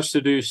of it has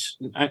to do,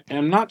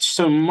 I'm not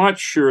so much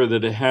sure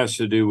that it has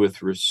to do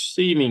with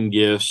receiving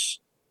gifts,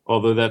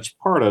 although that's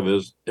part of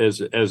it,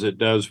 as it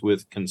does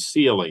with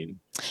concealing.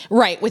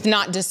 Right, with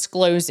not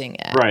disclosing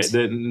it. Right,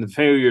 the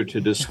failure to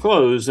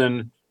disclose.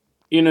 And,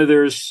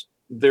 there's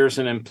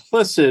an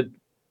implicit,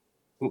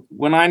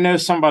 when I know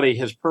somebody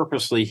has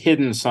purposely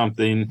hidden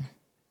something,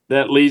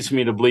 that leads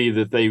me to believe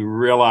that they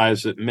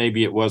realize that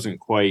maybe it wasn't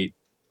quite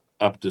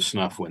up to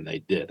snuff when they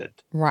did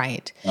it.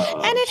 Right.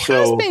 And it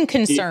has been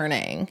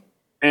concerning.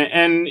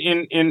 And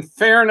in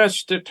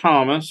fairness to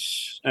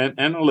Thomas and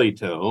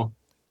Alito,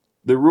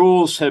 the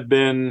rules have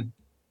been,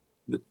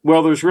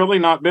 well, there's really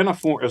not been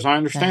as I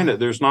understand it,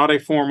 there's not a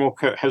formal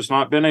has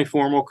not been a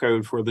formal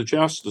code for the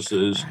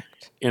justices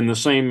in the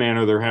same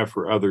manner there have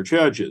for other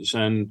judges.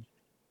 And,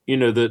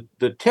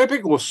 the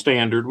typical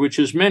standard, which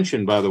is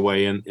mentioned, by the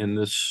way, in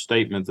this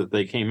statement that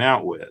they came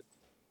out with,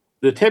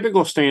 the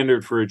typical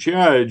standard for a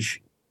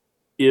judge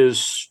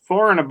is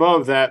far and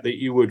above that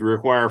you would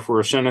require for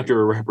a senator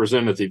or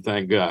representative,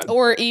 thank God.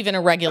 Or even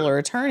a regular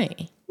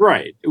attorney.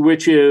 Right,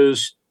 which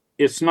is,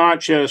 it's not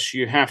just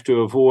you have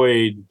to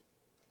avoid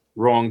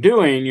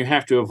wrongdoing, you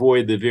have to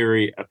avoid the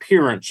very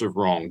appearance of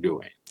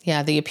wrongdoing.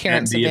 Yeah, the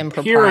appearance of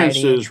impropriety. The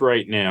appearances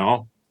right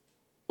now,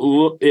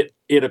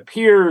 it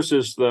appears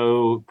as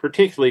though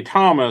particularly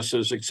Thomas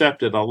has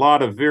accepted a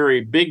lot of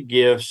very big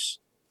gifts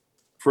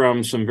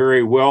from some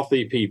very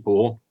wealthy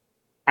people.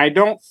 I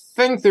don't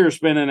think there's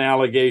been an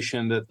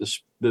allegation that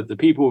the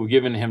people who've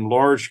given him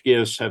large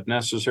gifts have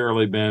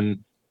necessarily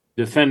been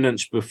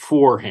defendants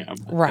before him.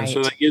 Right. And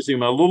so that gives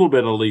him a little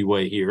bit of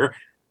leeway here.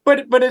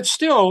 But it's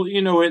still,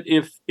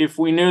 if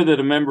we knew that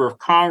a member of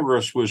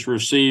Congress was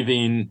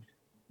receiving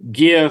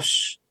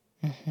gifts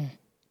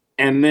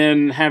and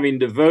then having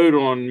to vote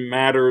on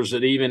matters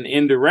that even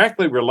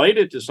indirectly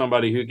related to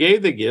somebody who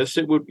gave the gifts,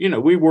 it would,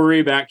 we worry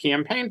about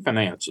campaign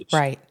finances.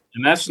 Right.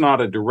 And that's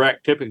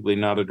typically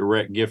not a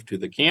direct gift to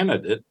the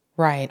candidate.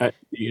 Right.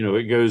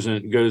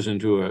 It goes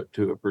into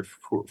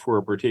for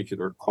a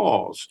particular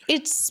cause.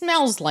 It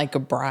smells like a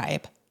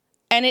bribe.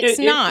 And it's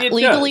not.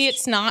 Legally,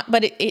 it's not,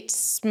 but it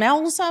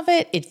smells of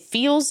it. It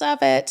feels of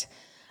it.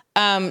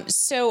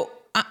 So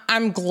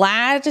I'm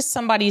glad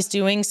somebody's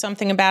doing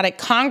something about it.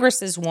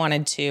 Congress has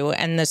wanted to,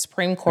 and the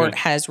Supreme Court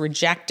has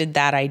rejected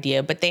that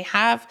idea, but they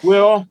have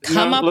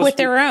come up with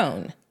their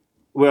own.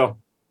 Well,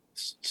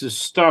 to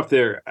stop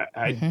there,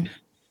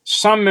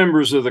 some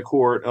members of the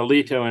court,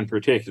 Alito in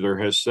particular,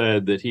 has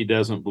said that he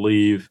doesn't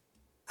believe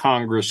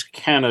Congress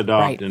can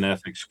adopt an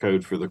ethics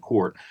code for the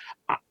court.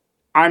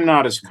 I'm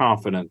not as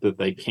confident that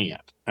they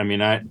can't. I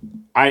mean,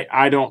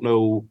 I don't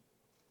know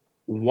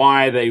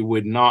why they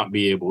would not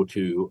be able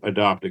to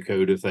adopt a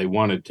code if they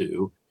wanted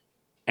to.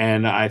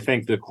 And I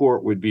think the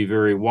court would be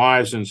very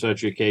wise in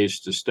such a case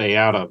to stay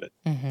out of it,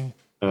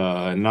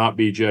 and not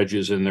be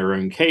judges in their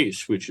own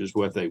case, which is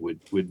what they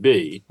would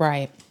be.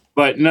 Right.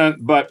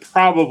 But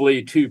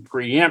probably to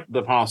preempt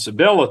the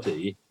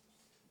possibility,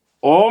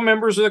 all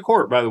members of the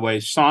court, by the way,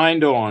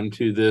 signed on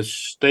to this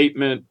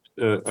statement,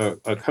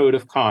 a code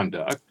of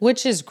conduct,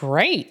 which is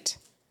great.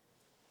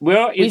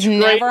 Well, we've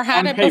never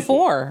had it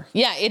before.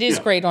 Yeah, it is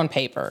great on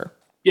paper.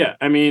 Yeah,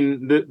 I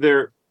mean,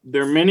 there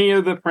are many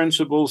of the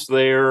principles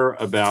there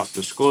about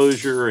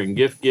disclosure and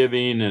gift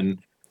giving, and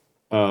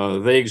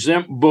they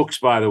exempt books,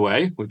 by the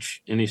way,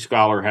 which any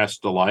scholar has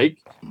to like.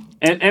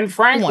 And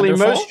frankly,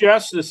 Wonderful. Most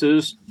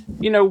justices,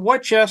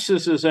 what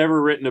justice has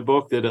ever written a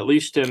book that at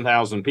least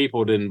 10,000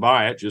 people didn't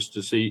buy it just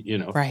to see,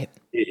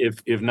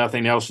 if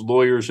nothing else,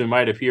 lawyers who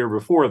might appear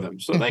before them.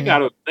 So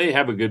they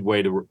have a good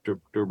way to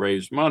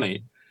raise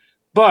money.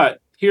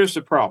 But here's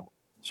the problem.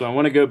 So I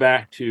want to go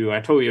back to, I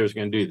told you I was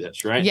going to do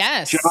this, right?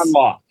 Yes.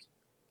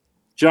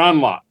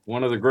 John Locke,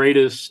 one of the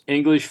greatest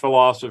English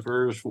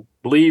philosophers,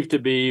 believed to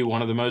be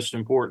one of the most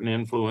important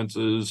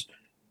influences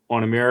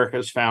on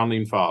America's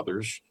founding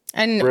fathers.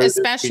 And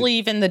especially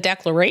even the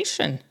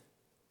Declaration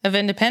of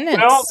Independence.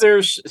 Well,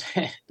 there's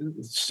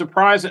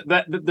surprising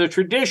that the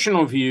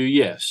traditional view,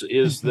 yes,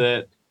 is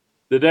that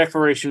the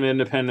Declaration of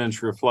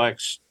Independence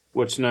reflects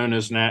what's known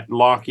as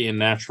Lockean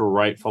natural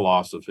right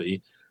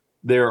philosophy.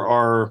 There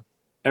are,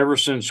 ever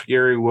since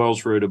Gary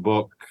Wells wrote a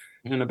book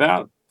in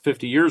about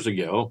 50 years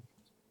ago,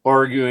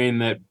 arguing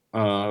that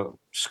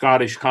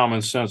Scottish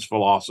common sense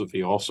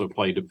philosophy also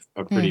played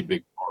a pretty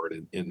big part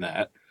in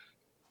that.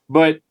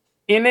 But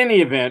in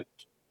any event,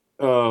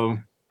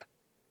 John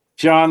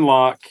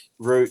Locke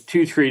wrote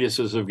 2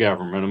 treatises of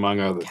government, among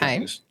other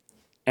things.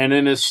 And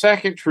in his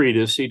second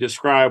treatise, he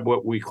described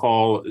what we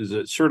call is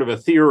a sort of a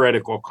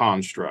theoretical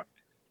construct,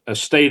 a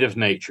state of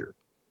nature.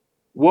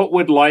 What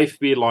would life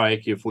be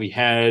like if we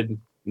had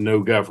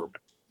no government?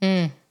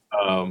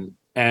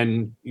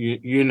 And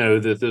you know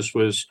that this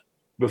was,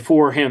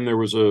 before him, there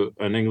was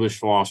an English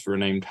philosopher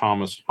named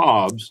Thomas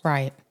Hobbes,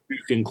 right, who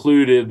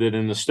concluded that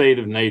in the state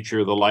of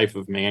nature, the life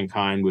of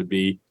mankind would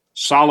be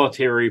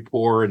solitary,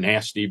 poor,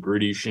 nasty,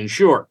 brutish, and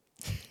short.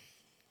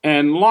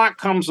 And Locke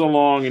comes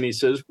along and he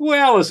says,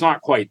 well, it's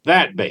not quite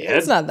that bad.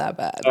 It's not that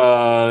bad.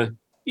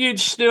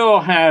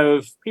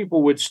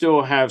 People would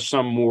still have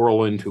some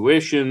moral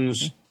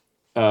intuitions.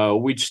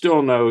 We'd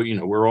still know,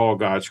 we're all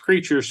God's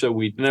creatures, so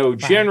we'd know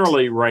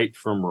generally right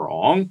from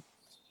wrong.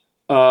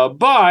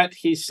 But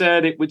he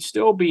said it would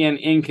still be an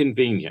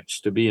inconvenience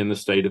to be in the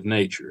state of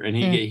nature. And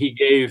he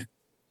gave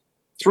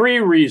 3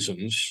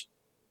 reasons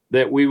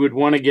that we would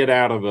want to get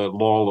out of a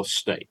lawless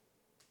state.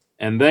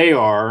 And they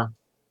are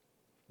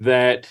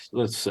that,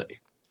 let's see,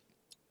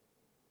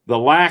 the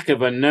lack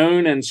of a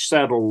known and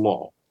settled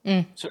law.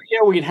 So,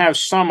 we'd have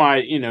some,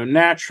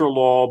 natural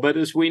law, but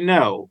as we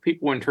know,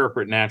 people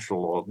interpret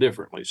natural law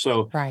differently.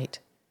 So,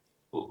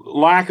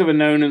 lack of a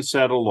known and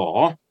settled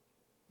law.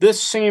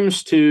 This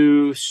seems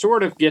to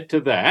sort of get to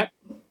that.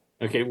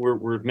 Okay,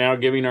 we're now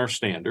giving our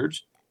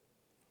standards.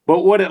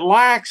 But what it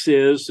lacks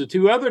is the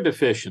 2 other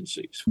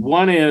deficiencies.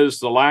 One is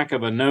the lack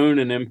of a known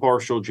and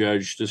impartial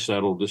judge to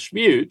settle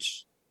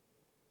disputes.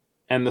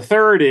 And the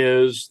third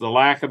is the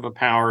lack of a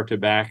power to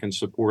back and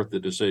support the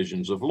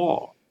decisions of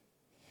law.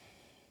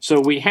 So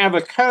we have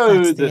a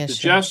code that the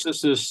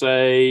justices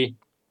say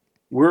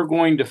we're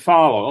going to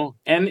follow.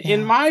 And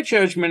in my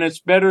judgment, it's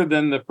better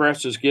than the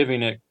press is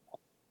giving it.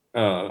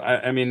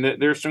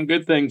 There's some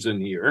good things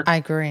in here. I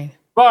agree.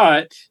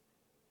 But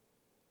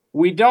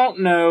we don't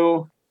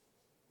know.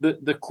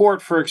 The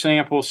court, for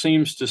example,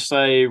 seems to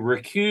say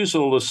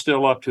recusal is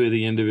still up to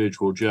the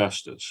individual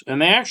justice.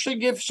 And they actually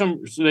give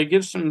some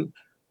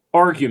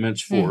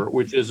arguments for it,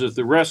 which is if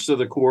the rest of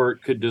the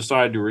court could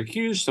decide to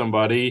recuse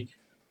somebody,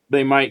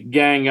 they might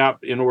gang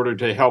up in order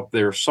to help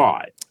their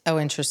side. Oh,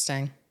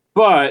 interesting.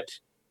 But,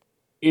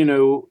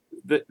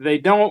 they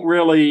don't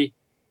really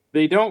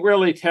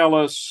tell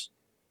us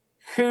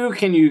who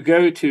can you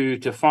go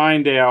to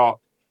find out,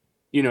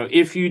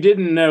 if you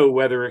didn't know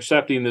whether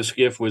accepting this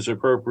gift was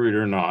appropriate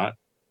or not,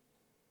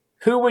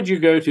 who would you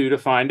go to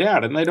find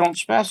out? And they don't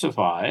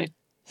specify.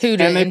 Who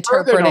to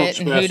interpret it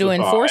and who to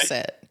enforce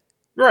it.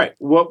 Right.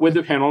 What would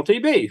the penalty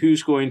be?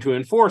 Who's going to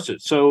enforce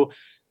it? So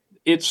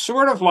it's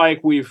sort of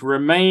like we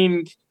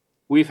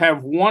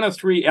have one of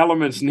 3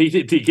 elements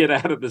needed to get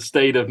out of the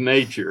state of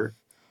nature.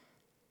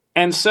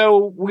 And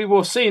so we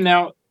will see.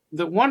 Now,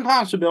 the one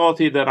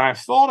possibility that I've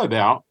thought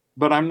about,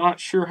 but I'm not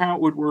sure how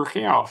it would work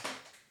out,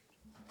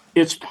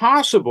 it's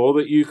possible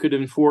that you could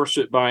enforce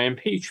it by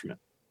impeachment.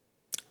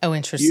 Oh,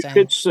 interesting.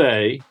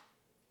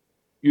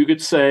 You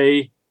could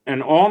say,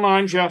 and all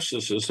 9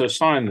 justices have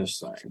signed this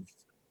thing.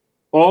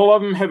 All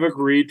of them have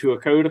agreed to a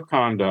code of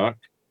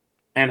conduct,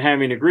 and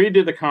having agreed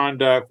to the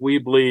conduct, we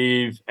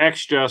believe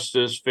X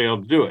justice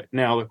failed to do it.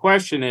 Now, the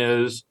question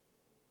is,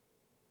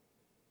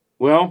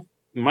 well,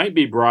 it might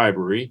be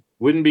bribery,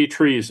 wouldn't be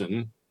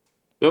treason,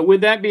 but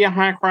would that be a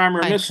high crime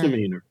or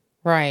misdemeanor?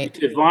 Right.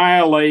 To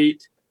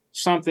violate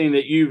something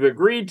that you've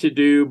agreed to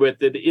do, but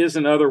that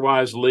isn't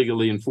otherwise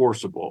legally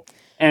enforceable.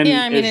 And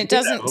it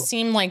doesn't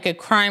seem like a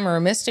crime or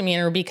a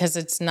misdemeanor because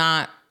it's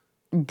not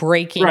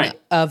breaking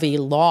of a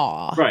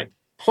law. Right.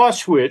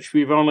 Plus which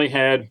we've only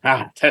had,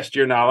 test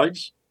your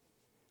knowledge.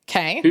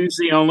 Okay. Who's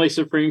the only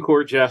Supreme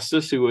Court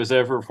justice who was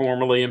ever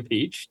formally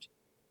impeached?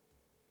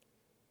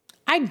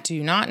 I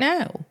do not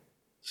know.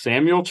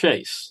 Samuel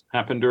Chase.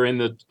 Happened during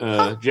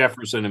the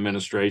Jefferson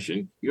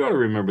administration. You ought to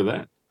remember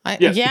that. I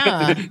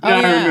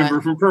remember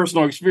from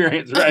personal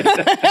experience, right?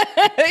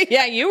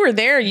 Yeah, you were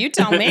there. You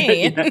tell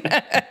me.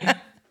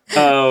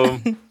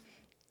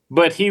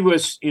 But he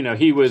was, now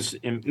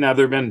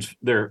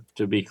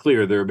to be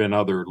clear, there have been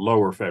other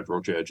lower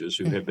federal judges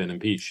who have been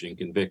impeached and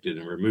convicted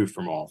and removed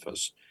from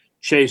office.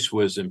 Chase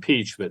was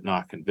impeached but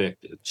not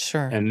convicted.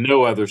 Sure. And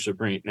no other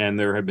and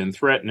there have been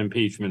threatened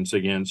impeachments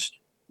against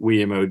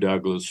William O.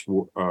 Douglas,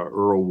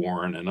 Earl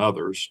Warren, and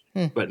others,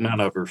 but none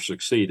of them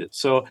succeeded.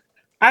 So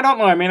I don't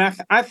know. I mean,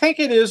 I think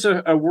it is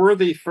a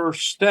worthy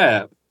first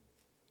step,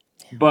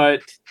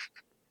 but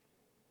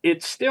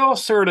it's still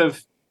sort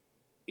of,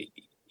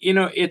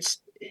 it's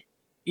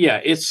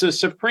the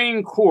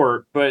Supreme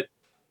Court, but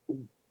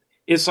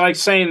it's like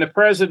saying the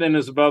president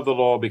is above the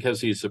law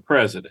because he's the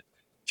president.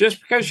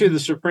 Just because you're the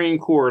Supreme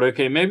Court,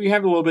 okay, maybe you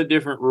have a little bit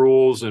different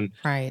rules, and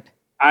right.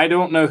 I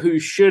don't know who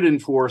should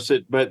enforce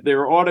it, but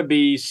there ought to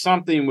be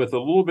something with a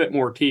little bit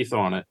more teeth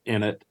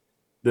in it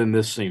than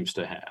this seems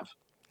to have.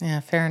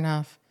 Yeah, fair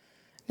enough.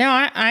 No,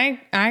 I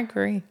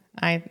agree.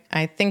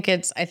 I think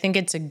it's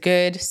a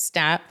good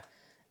step,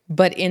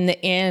 but in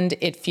the end,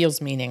 it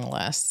feels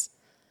meaningless.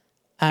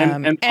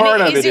 And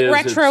part of it is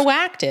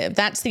retroactive.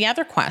 That's the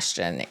other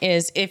question: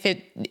 is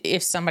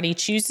if somebody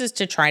chooses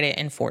to try to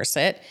enforce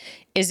it,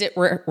 is it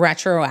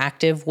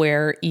retroactive?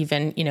 Where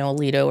even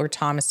Alito or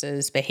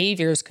Thomas's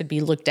behaviors could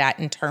be looked at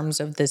in terms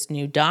of this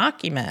new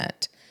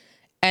document,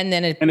 and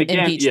then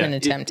impeachment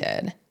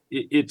attempted.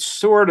 It's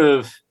sort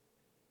of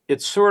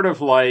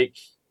like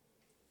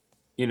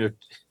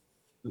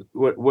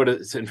what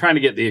is, I'm trying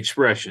to get the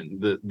expression,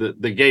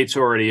 the gate's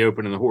already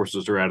open and the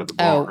horses are out of the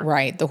barn. Oh,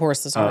 right. The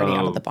horse is already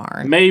out of the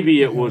barn.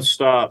 Maybe it will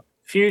stop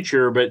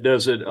future, but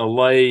does it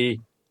allay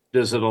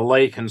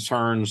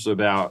concerns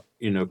about,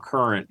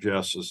 current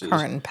justices?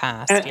 Current and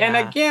past. And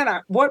again,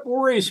 what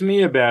worries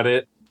me about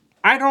it,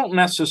 I don't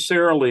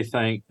necessarily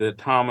think that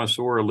Thomas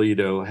or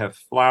Alito have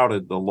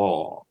flouted the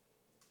law,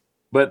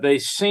 but they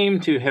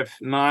seem to have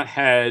not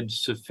had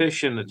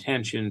sufficient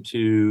attention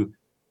to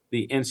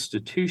the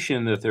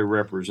institution that they're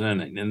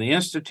representing. And the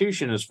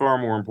institution is far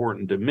more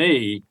important to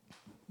me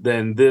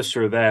than this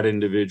or that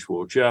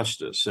individual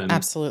justice. And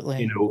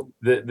absolutely,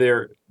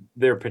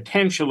 they're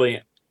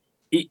potentially,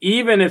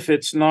 even if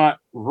it's not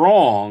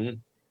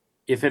wrong,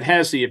 if it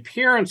has the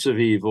appearance of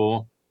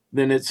evil,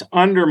 then it's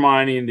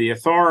undermining the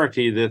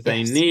authority that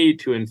they need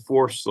to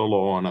enforce the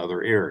law in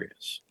other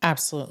areas.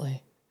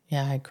 Absolutely.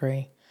 Yeah, I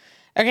agree.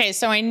 Okay,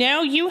 so I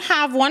know you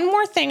have one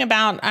more thing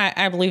about,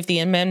 I believe, the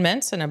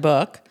amendments in a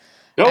book.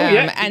 Oh,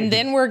 yeah. And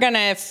then we're going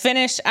to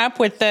finish up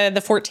with the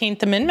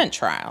 14th Amendment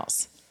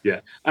trials. Yeah,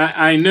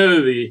 I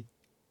know the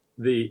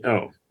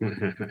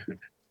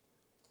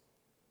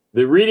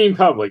the reading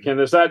public,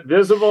 and is that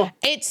visible?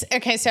 It's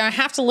okay. So I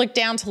have to look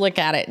down to look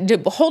at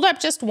it. Hold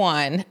up just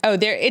one. Oh,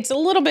 there. It's a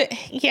little bit.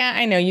 Yeah,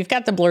 I know. You've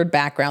got the blurred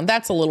background.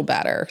 That's a little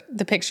better.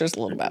 The picture's a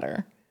little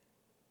better.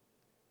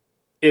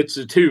 It's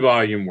a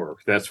 2-volume work.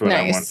 That's what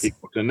I want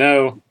people to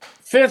know.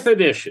 5th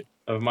edition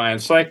of my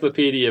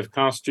Encyclopedia of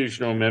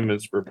Constitutional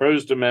Amendments,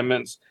 Proposed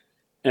Amendments,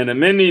 and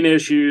Amending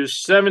Issues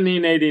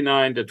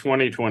 1789 to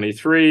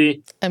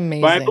 2023.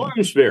 Amazing. By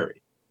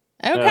Bloomsbury.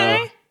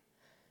 Okay.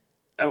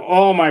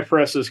 All my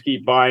presses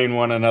keep buying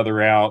one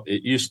another out.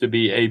 It used to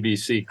be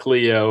ABC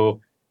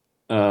Clio.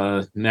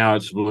 Now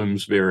it's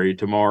Bloomsbury.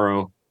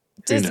 Tomorrow,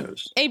 who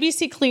knows?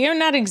 ABC Clio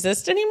not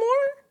exist anymore?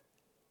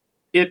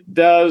 It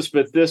does,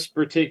 but this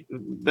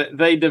particular,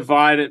 they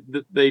divide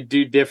it. They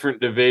do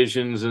different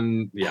divisions,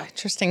 and yeah.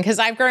 Interesting, because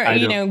I've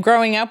grown,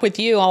 growing up with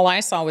you, all I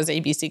saw was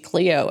ABC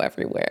Clio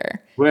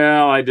everywhere.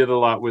 Well, I did a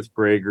lot with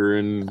Prager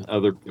and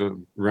other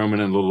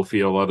Roman and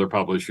Littlefield, other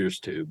publishers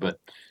too. But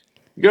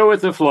go with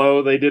the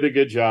flow. They did a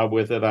good job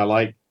with it. I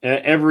like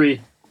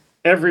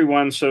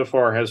everyone so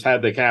far has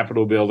had the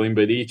Capitol building,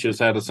 but each has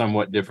had a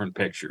somewhat different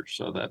picture,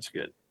 so that's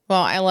good.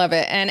 Well, I love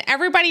it. And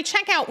everybody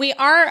check out, we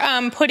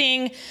are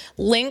putting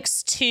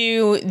links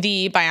to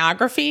the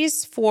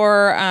biographies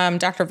for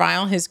Dr.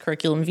 Vial, his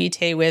curriculum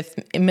vitae with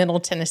Middle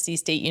Tennessee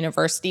State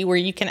University, where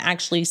you can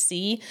actually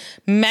see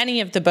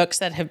many of the books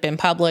that have been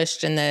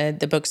published and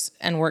the books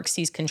and works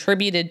he's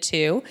contributed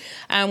to.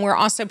 We're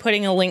also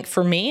putting a link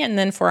for me and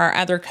then for our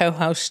other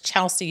co-host,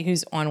 Chelsea,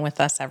 who's on with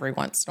us every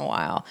once in a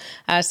while.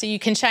 So you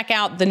can check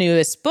out the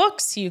newest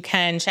books. You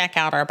can check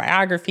out our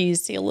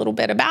biographies, see a little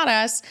bit about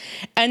us.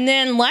 And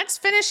then let's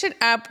finish it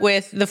up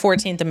with the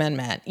 14th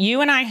Amendment.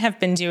 You and I have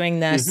been doing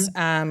this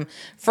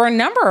for a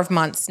number of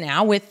months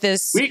now with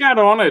this. We got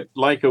on it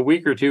like a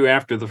week or two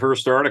after the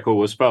first article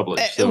was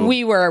published. So.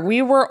 We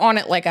were on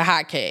it like a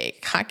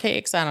hotcake.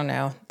 Hotcakes, I don't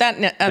know.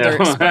 That other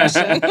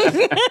expression.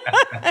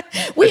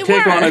 We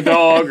kick on a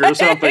dog or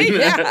something.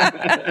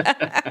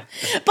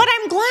 But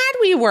I'm glad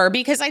we were,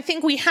 because I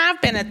think we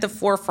have been at the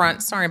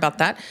forefront. Sorry about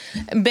that.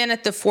 Been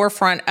at the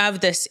forefront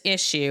of this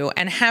issue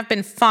and have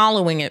been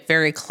following it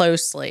very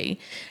closely.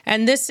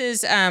 And this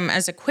is,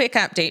 as a quick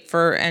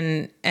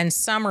update and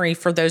summary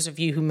for those of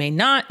you who may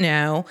not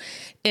know,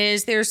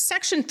 is there's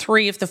Section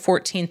 3 of the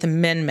 14th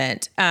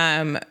Amendment,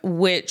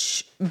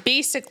 which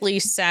basically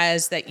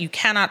says that you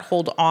cannot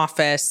hold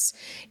office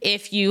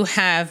if you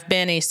have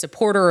been a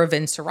supporter of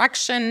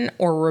insurrection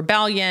or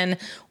rebellion,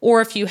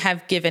 or if you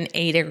have given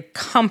aid or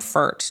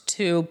comfort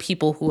to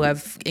people who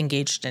have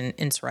engaged in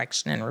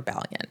insurrection and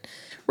rebellion.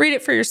 Read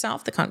it for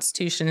yourself. The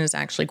Constitution is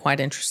actually quite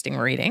interesting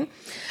reading.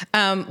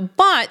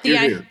 But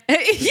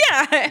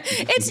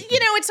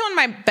it's on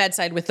my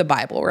bedside with the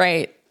Bible,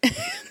 right?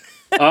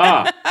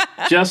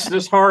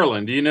 Justice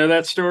Harlan. Do you know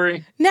that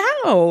story?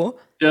 No.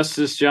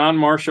 Justice John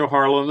Marshall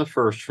Harlan I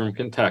from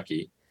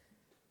Kentucky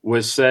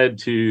was said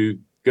to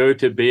go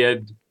to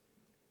bed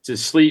to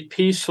sleep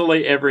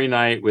peacefully every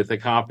night with a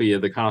copy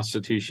of the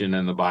Constitution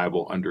and the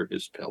Bible under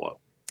his pillow.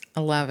 I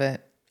love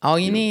it. All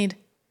you need.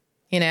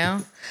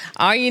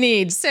 All you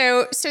need.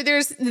 So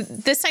there's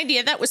this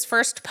idea that was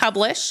first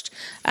published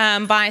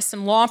by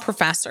some law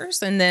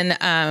professors, and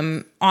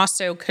then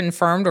also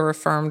confirmed or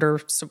affirmed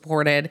or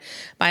supported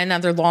by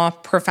another law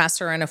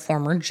professor and a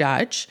former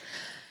judge.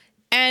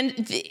 And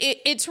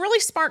it's really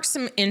sparked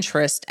some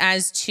interest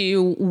as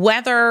to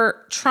whether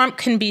Trump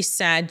can be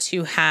said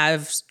to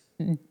have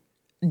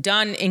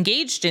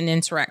engaged in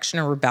insurrection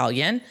or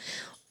rebellion,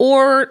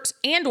 or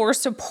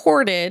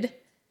supported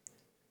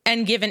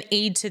and given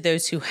aid to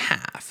those who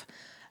have.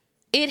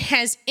 It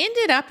has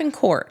ended up in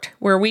court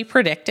where we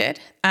predicted.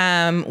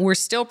 We're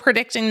still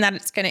predicting that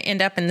it's going to end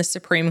up in the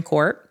Supreme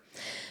Court.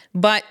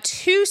 But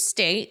 2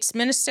 states,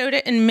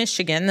 Minnesota and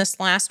Michigan, this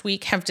last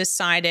week have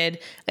decided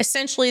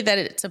essentially that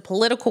it's a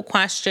political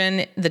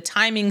question. The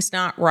timing's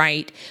not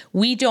right.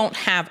 We don't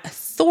have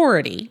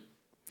authority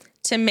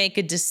to make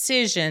a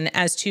decision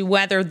as to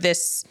whether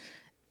this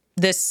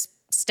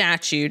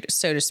statute,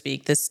 so to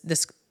speak,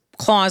 this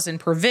clause and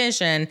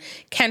provision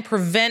can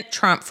prevent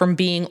Trump from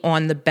being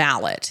on the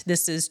ballot.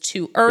 This is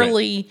too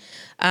early.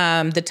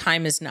 The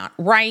time is not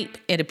ripe.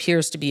 It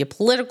appears to be a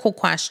political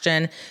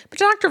question. But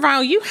Dr.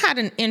 Vial, you had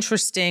an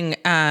interesting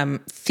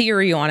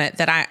theory on it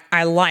that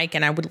I like,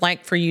 and I would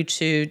like for you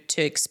to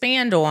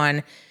expand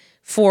on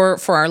for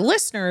our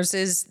listeners,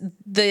 is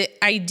the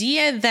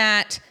idea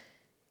that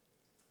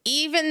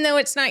even though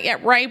it's not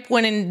yet ripe,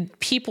 when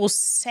people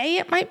say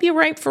it might be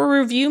ripe for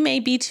review,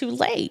 may be too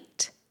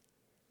late.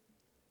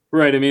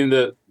 Right. I mean,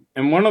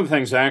 and one of the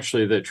things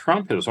actually that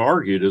Trump has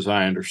argued, as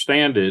I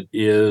understand it,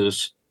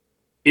 is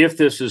if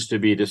this is to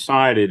be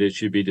decided, it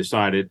should be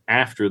decided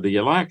after the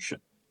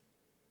election.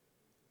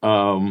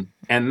 And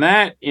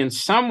that in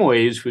some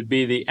ways would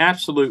be the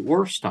absolute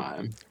worst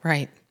time.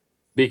 Right.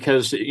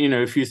 Because,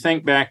 if you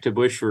think back to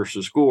Bush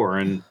versus Gore,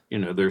 and,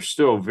 there's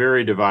still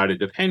very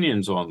divided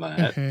opinions on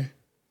that.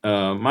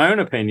 Mm-hmm. My own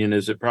opinion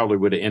is it probably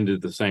would have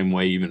ended the same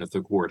way even if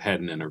the court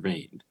hadn't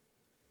intervened.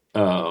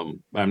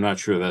 I'm not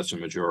sure that's a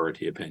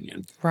majority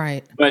opinion.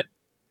 Right. But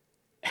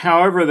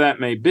however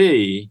that may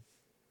be,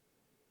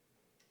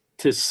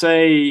 to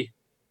say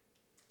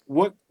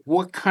what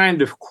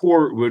kind of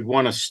court would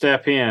want to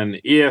step in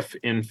if,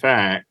 in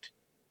fact,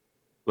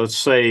 let's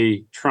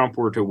say Trump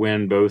were to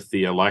win both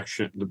the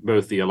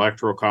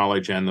Electoral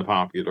College and the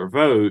popular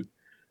vote,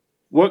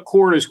 what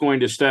court is going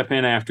to step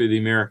in after the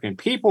American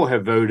people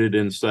have voted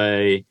and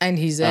say, and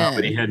he's in,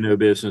 but he had no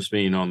business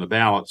being on the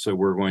ballot, so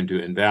we're going to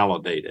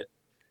invalidate it.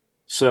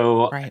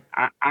 So right.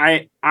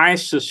 I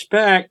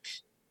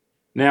suspect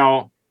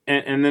now,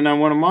 and then I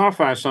want to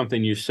modify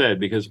something you said,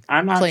 because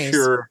I'm not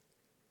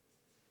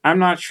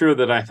sure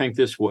that I think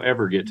this will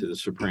ever get to the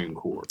Supreme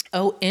Court.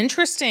 Oh,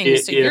 interesting.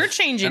 So you're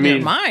changing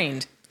your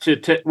mind.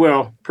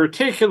 Well,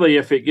 particularly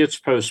if it gets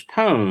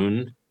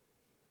postponed,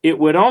 it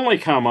would only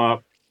come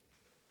up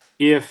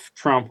if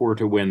Trump were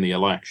to win the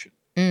election.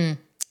 Okay.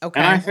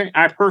 And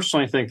I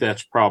personally think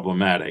that's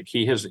problematic.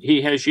 He has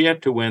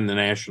yet to win the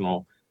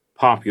national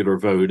popular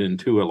vote in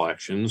 2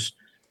 elections.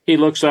 He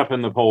looks up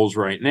in the polls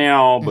right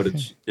now, but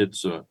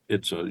it's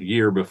a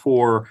year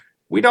before.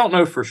 We don't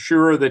know for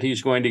sure that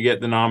he's going to get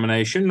the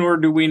nomination, nor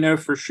do we know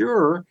for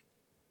sure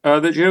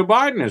that Joe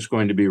Biden is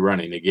going to be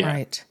running again.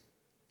 Right.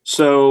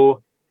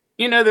 So,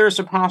 there's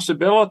a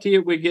possibility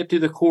it would get to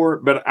the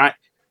court, but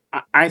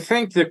I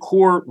think the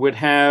court would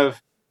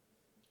have.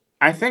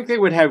 I think they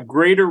would have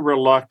greater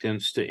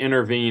reluctance to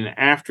intervene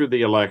after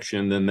the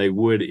election than they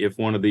would if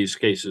one of these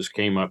cases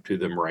came up to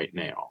them right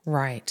now.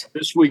 Right.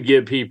 This would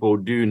give people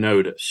due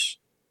notice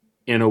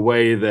in a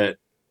way that,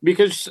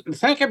 because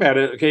think about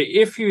it, okay,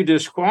 if you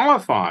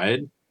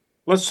disqualified,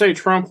 let's say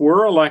Trump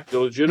were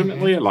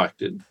legitimately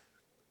elected,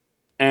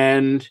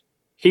 and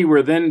he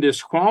were then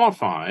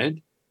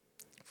disqualified.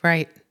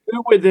 Right.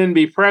 Who would then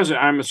be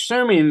president? I'm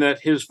assuming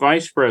that his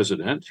vice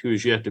president,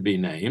 who's yet to be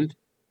named,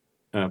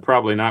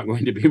 probably not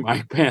going to be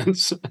Mike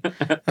Pence.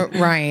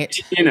 Right.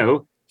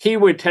 He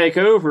would take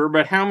over,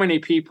 but how many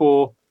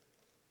people,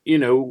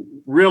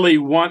 really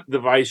want the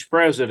vice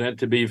president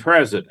to be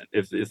president?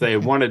 If they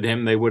wanted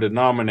him, they would have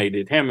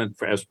nominated him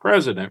as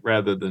president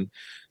rather than.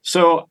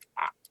 So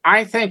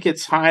I think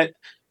it's high.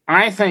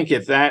 I think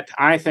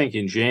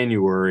in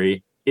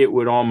January, it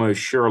would almost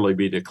surely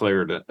be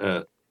declared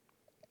a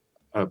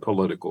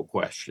political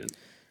question.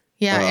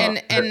 Yeah,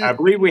 and I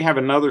believe we have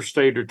another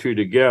state or 2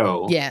 to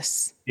go.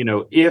 Yes.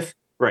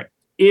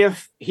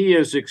 If he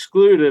is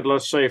excluded,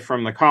 let's say,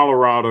 from the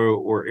Colorado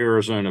or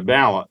Arizona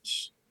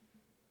ballots,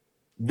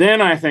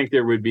 then I think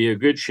there would be a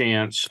good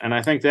chance, and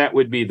I think that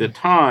would be the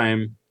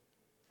time,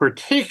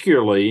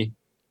 particularly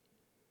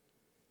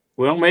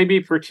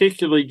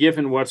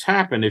given what's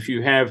happened, if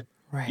you have,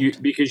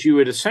 because you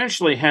would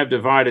essentially have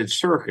divided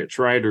circuits,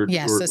 right? Or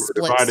a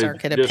split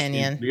circuit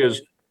opinion.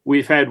 Because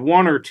we've had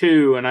 1 or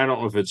 2, and I don't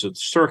know if it's at the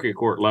circuit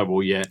court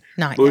level yet,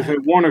 but we've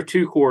had 1 or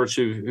 2 courts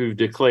who've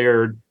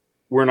declared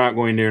we're not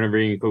going to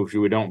intervene because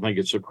we don't think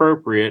it's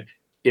appropriate.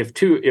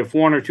 if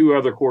one or two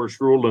other courts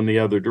ruled in the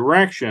other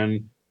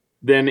direction,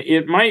 then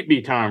it might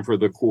be time for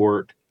the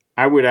court.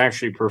 I would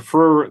actually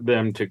prefer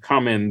them to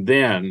come in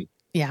then.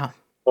 Yeah.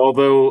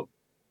 Although,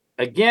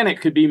 again,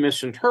 it could be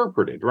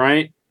misinterpreted,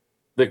 right?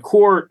 The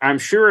court, I'm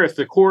sure if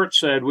the court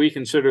said we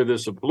consider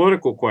this a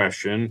political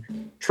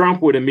question,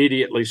 Trump would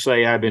immediately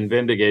say, I've been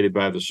vindicated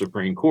by the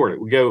Supreme Court.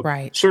 It would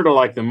go sort of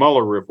like the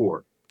Mueller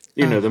report.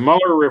 The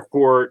Mueller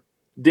report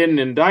didn't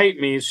indict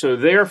me, so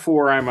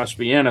therefore I must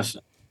be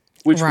innocent,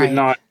 which would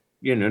not,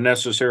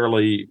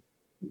 necessarily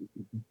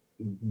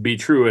be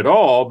true at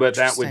all, but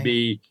that would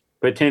be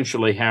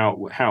potentially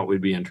how it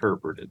would be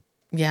interpreted.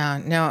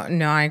 Yeah,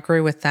 no, I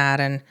agree with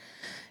that. And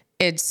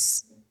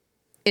it's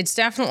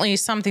definitely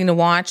something to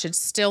watch. It's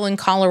still in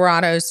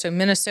Colorado. So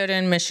Minnesota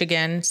and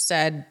Michigan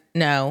said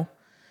no.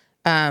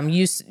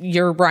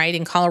 You're right.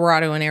 In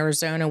Colorado and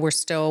Arizona, we're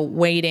still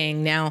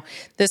waiting. Now,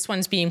 this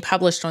one's being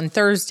published on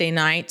Thursday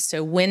night.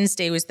 So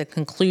Wednesday was the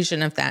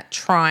conclusion of that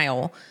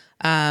trial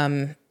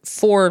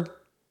for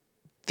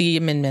the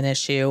amendment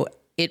issue.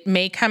 It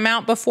may come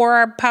out before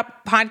our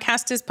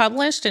podcast is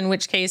published, in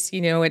which case,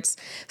 it's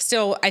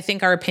still, I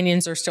think our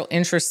opinions are still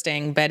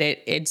interesting, but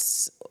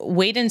it's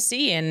wait and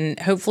see. And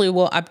hopefully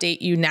we'll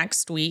update you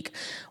next week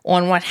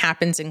on what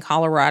happens in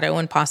Colorado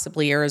and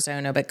possibly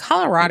Arizona. But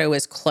Colorado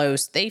is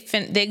close. They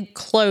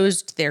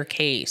closed their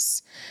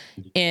case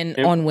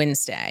on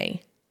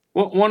Wednesday.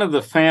 Well, one of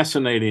the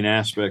fascinating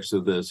aspects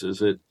of this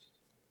is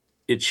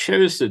it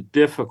shows the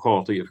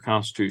difficulty of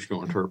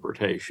constitutional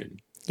interpretation.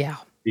 Yeah.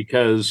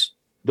 Because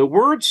the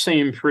words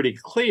seem pretty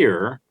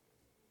clear,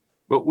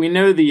 but we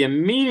know the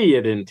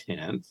immediate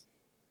intent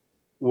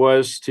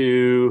was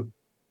to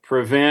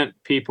prevent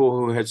people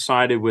who had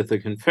sided with the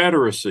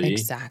Confederacy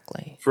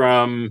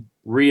from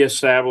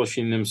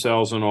reestablishing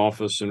themselves in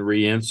office and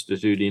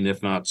reinstituting,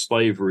 if not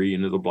slavery,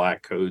 the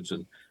black codes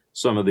and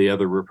some of the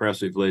other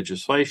repressive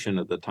legislation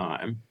at the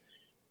time.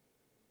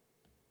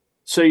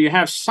 So you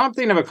have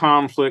something of a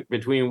conflict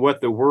between what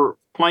the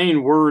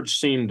plain words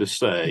seem to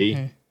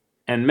say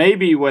and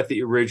maybe what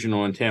the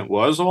original intent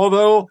was,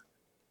 although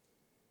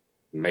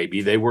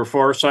maybe they were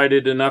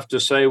farsighted enough to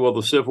say, well,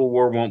 the Civil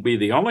War won't be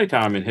the only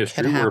time in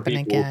history where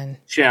people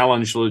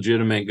challenge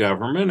legitimate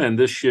government, and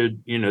this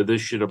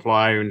should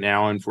apply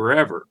now and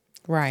forever.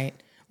 Right.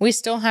 We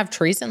still have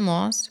treason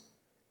laws.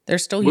 They're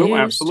still used.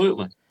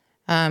 Absolutely.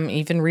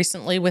 Even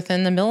recently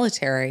within the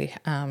military,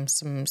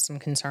 some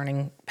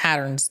concerning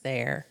patterns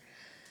there.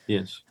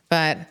 Yes.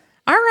 But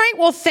all right.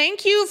 Well,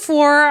 thank you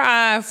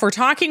for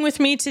talking with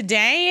me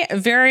today.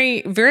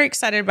 Very, very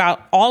excited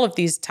about all of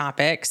these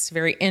topics.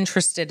 Very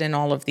interested in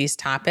all of these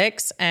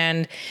topics.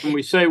 And can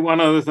we say one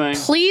other thing?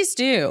 Please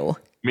do.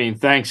 I mean,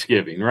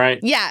 Thanksgiving, right?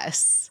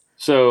 Yes.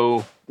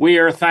 So we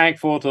are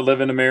thankful to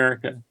live in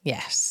America.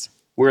 Yes.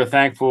 We're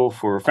thankful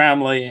for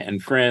family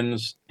and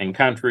friends and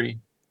country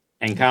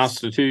and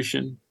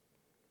Constitution.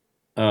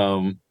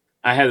 I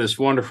have this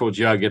wonderful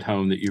jug at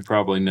home that you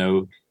probably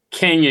know.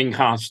 King and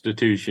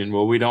Constitution.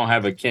 Well, we don't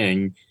have a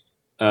king,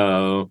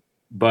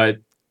 but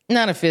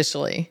not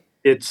officially.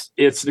 It's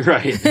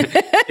right.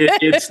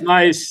 It's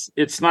nice.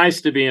 It's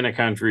nice to be in a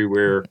country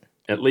where,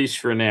 at least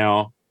for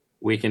now,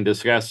 we can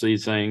discuss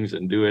these things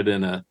and do it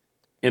in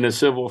a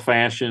civil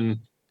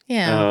fashion.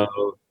 Yeah.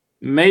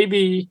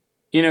 Maybe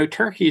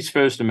turkey's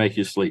supposed to make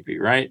you sleepy,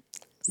 right?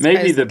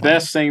 Maybe the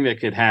best thing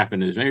that could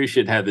happen is maybe we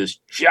should have this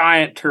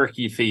giant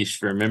turkey feast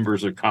for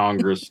members of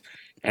Congress.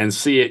 And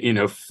see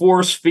it,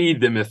 force feed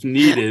them if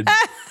needed,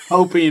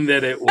 hoping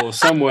that it will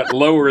somewhat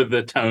lower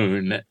the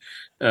tone.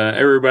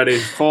 Everybody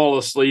fall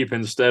asleep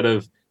instead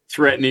of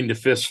threatening to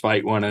fist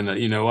fight one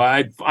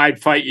another. I'd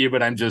fight you,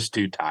 but I'm just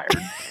too tired.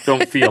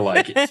 Don't feel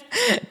like it.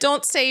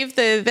 Don't save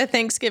the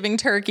Thanksgiving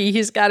turkey.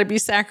 He's got to be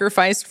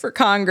sacrificed for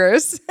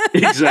Congress.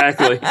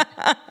 Exactly.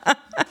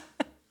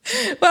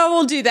 Well,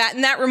 we'll do that.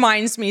 And that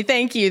reminds me,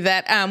 thank you,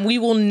 that we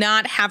will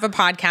not have a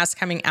podcast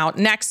coming out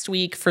next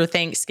week for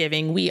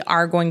Thanksgiving. We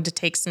are going to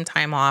take some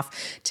time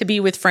off to be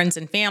with friends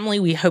and family.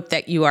 We hope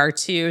that you are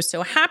too.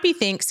 So happy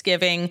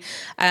Thanksgiving.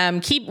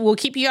 We'll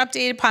keep you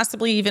updated,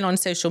 possibly even on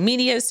social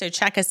media. So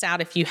check us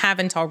out if you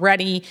haven't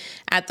already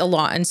at The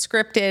Law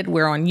Unscripted.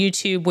 We're on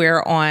YouTube.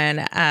 We're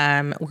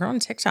on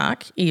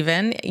TikTok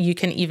even. You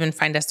can even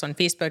find us on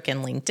Facebook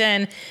and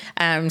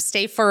LinkedIn.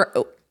 Stay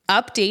for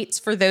updates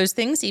for those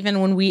things,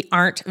 even when we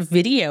aren't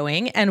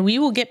videoing, and we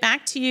will get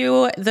back to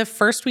you the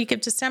first week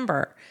of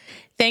December.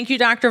 Thank you,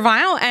 Dr.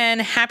 Vial,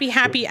 and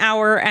happy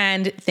hour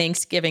and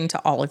Thanksgiving to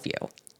all of you.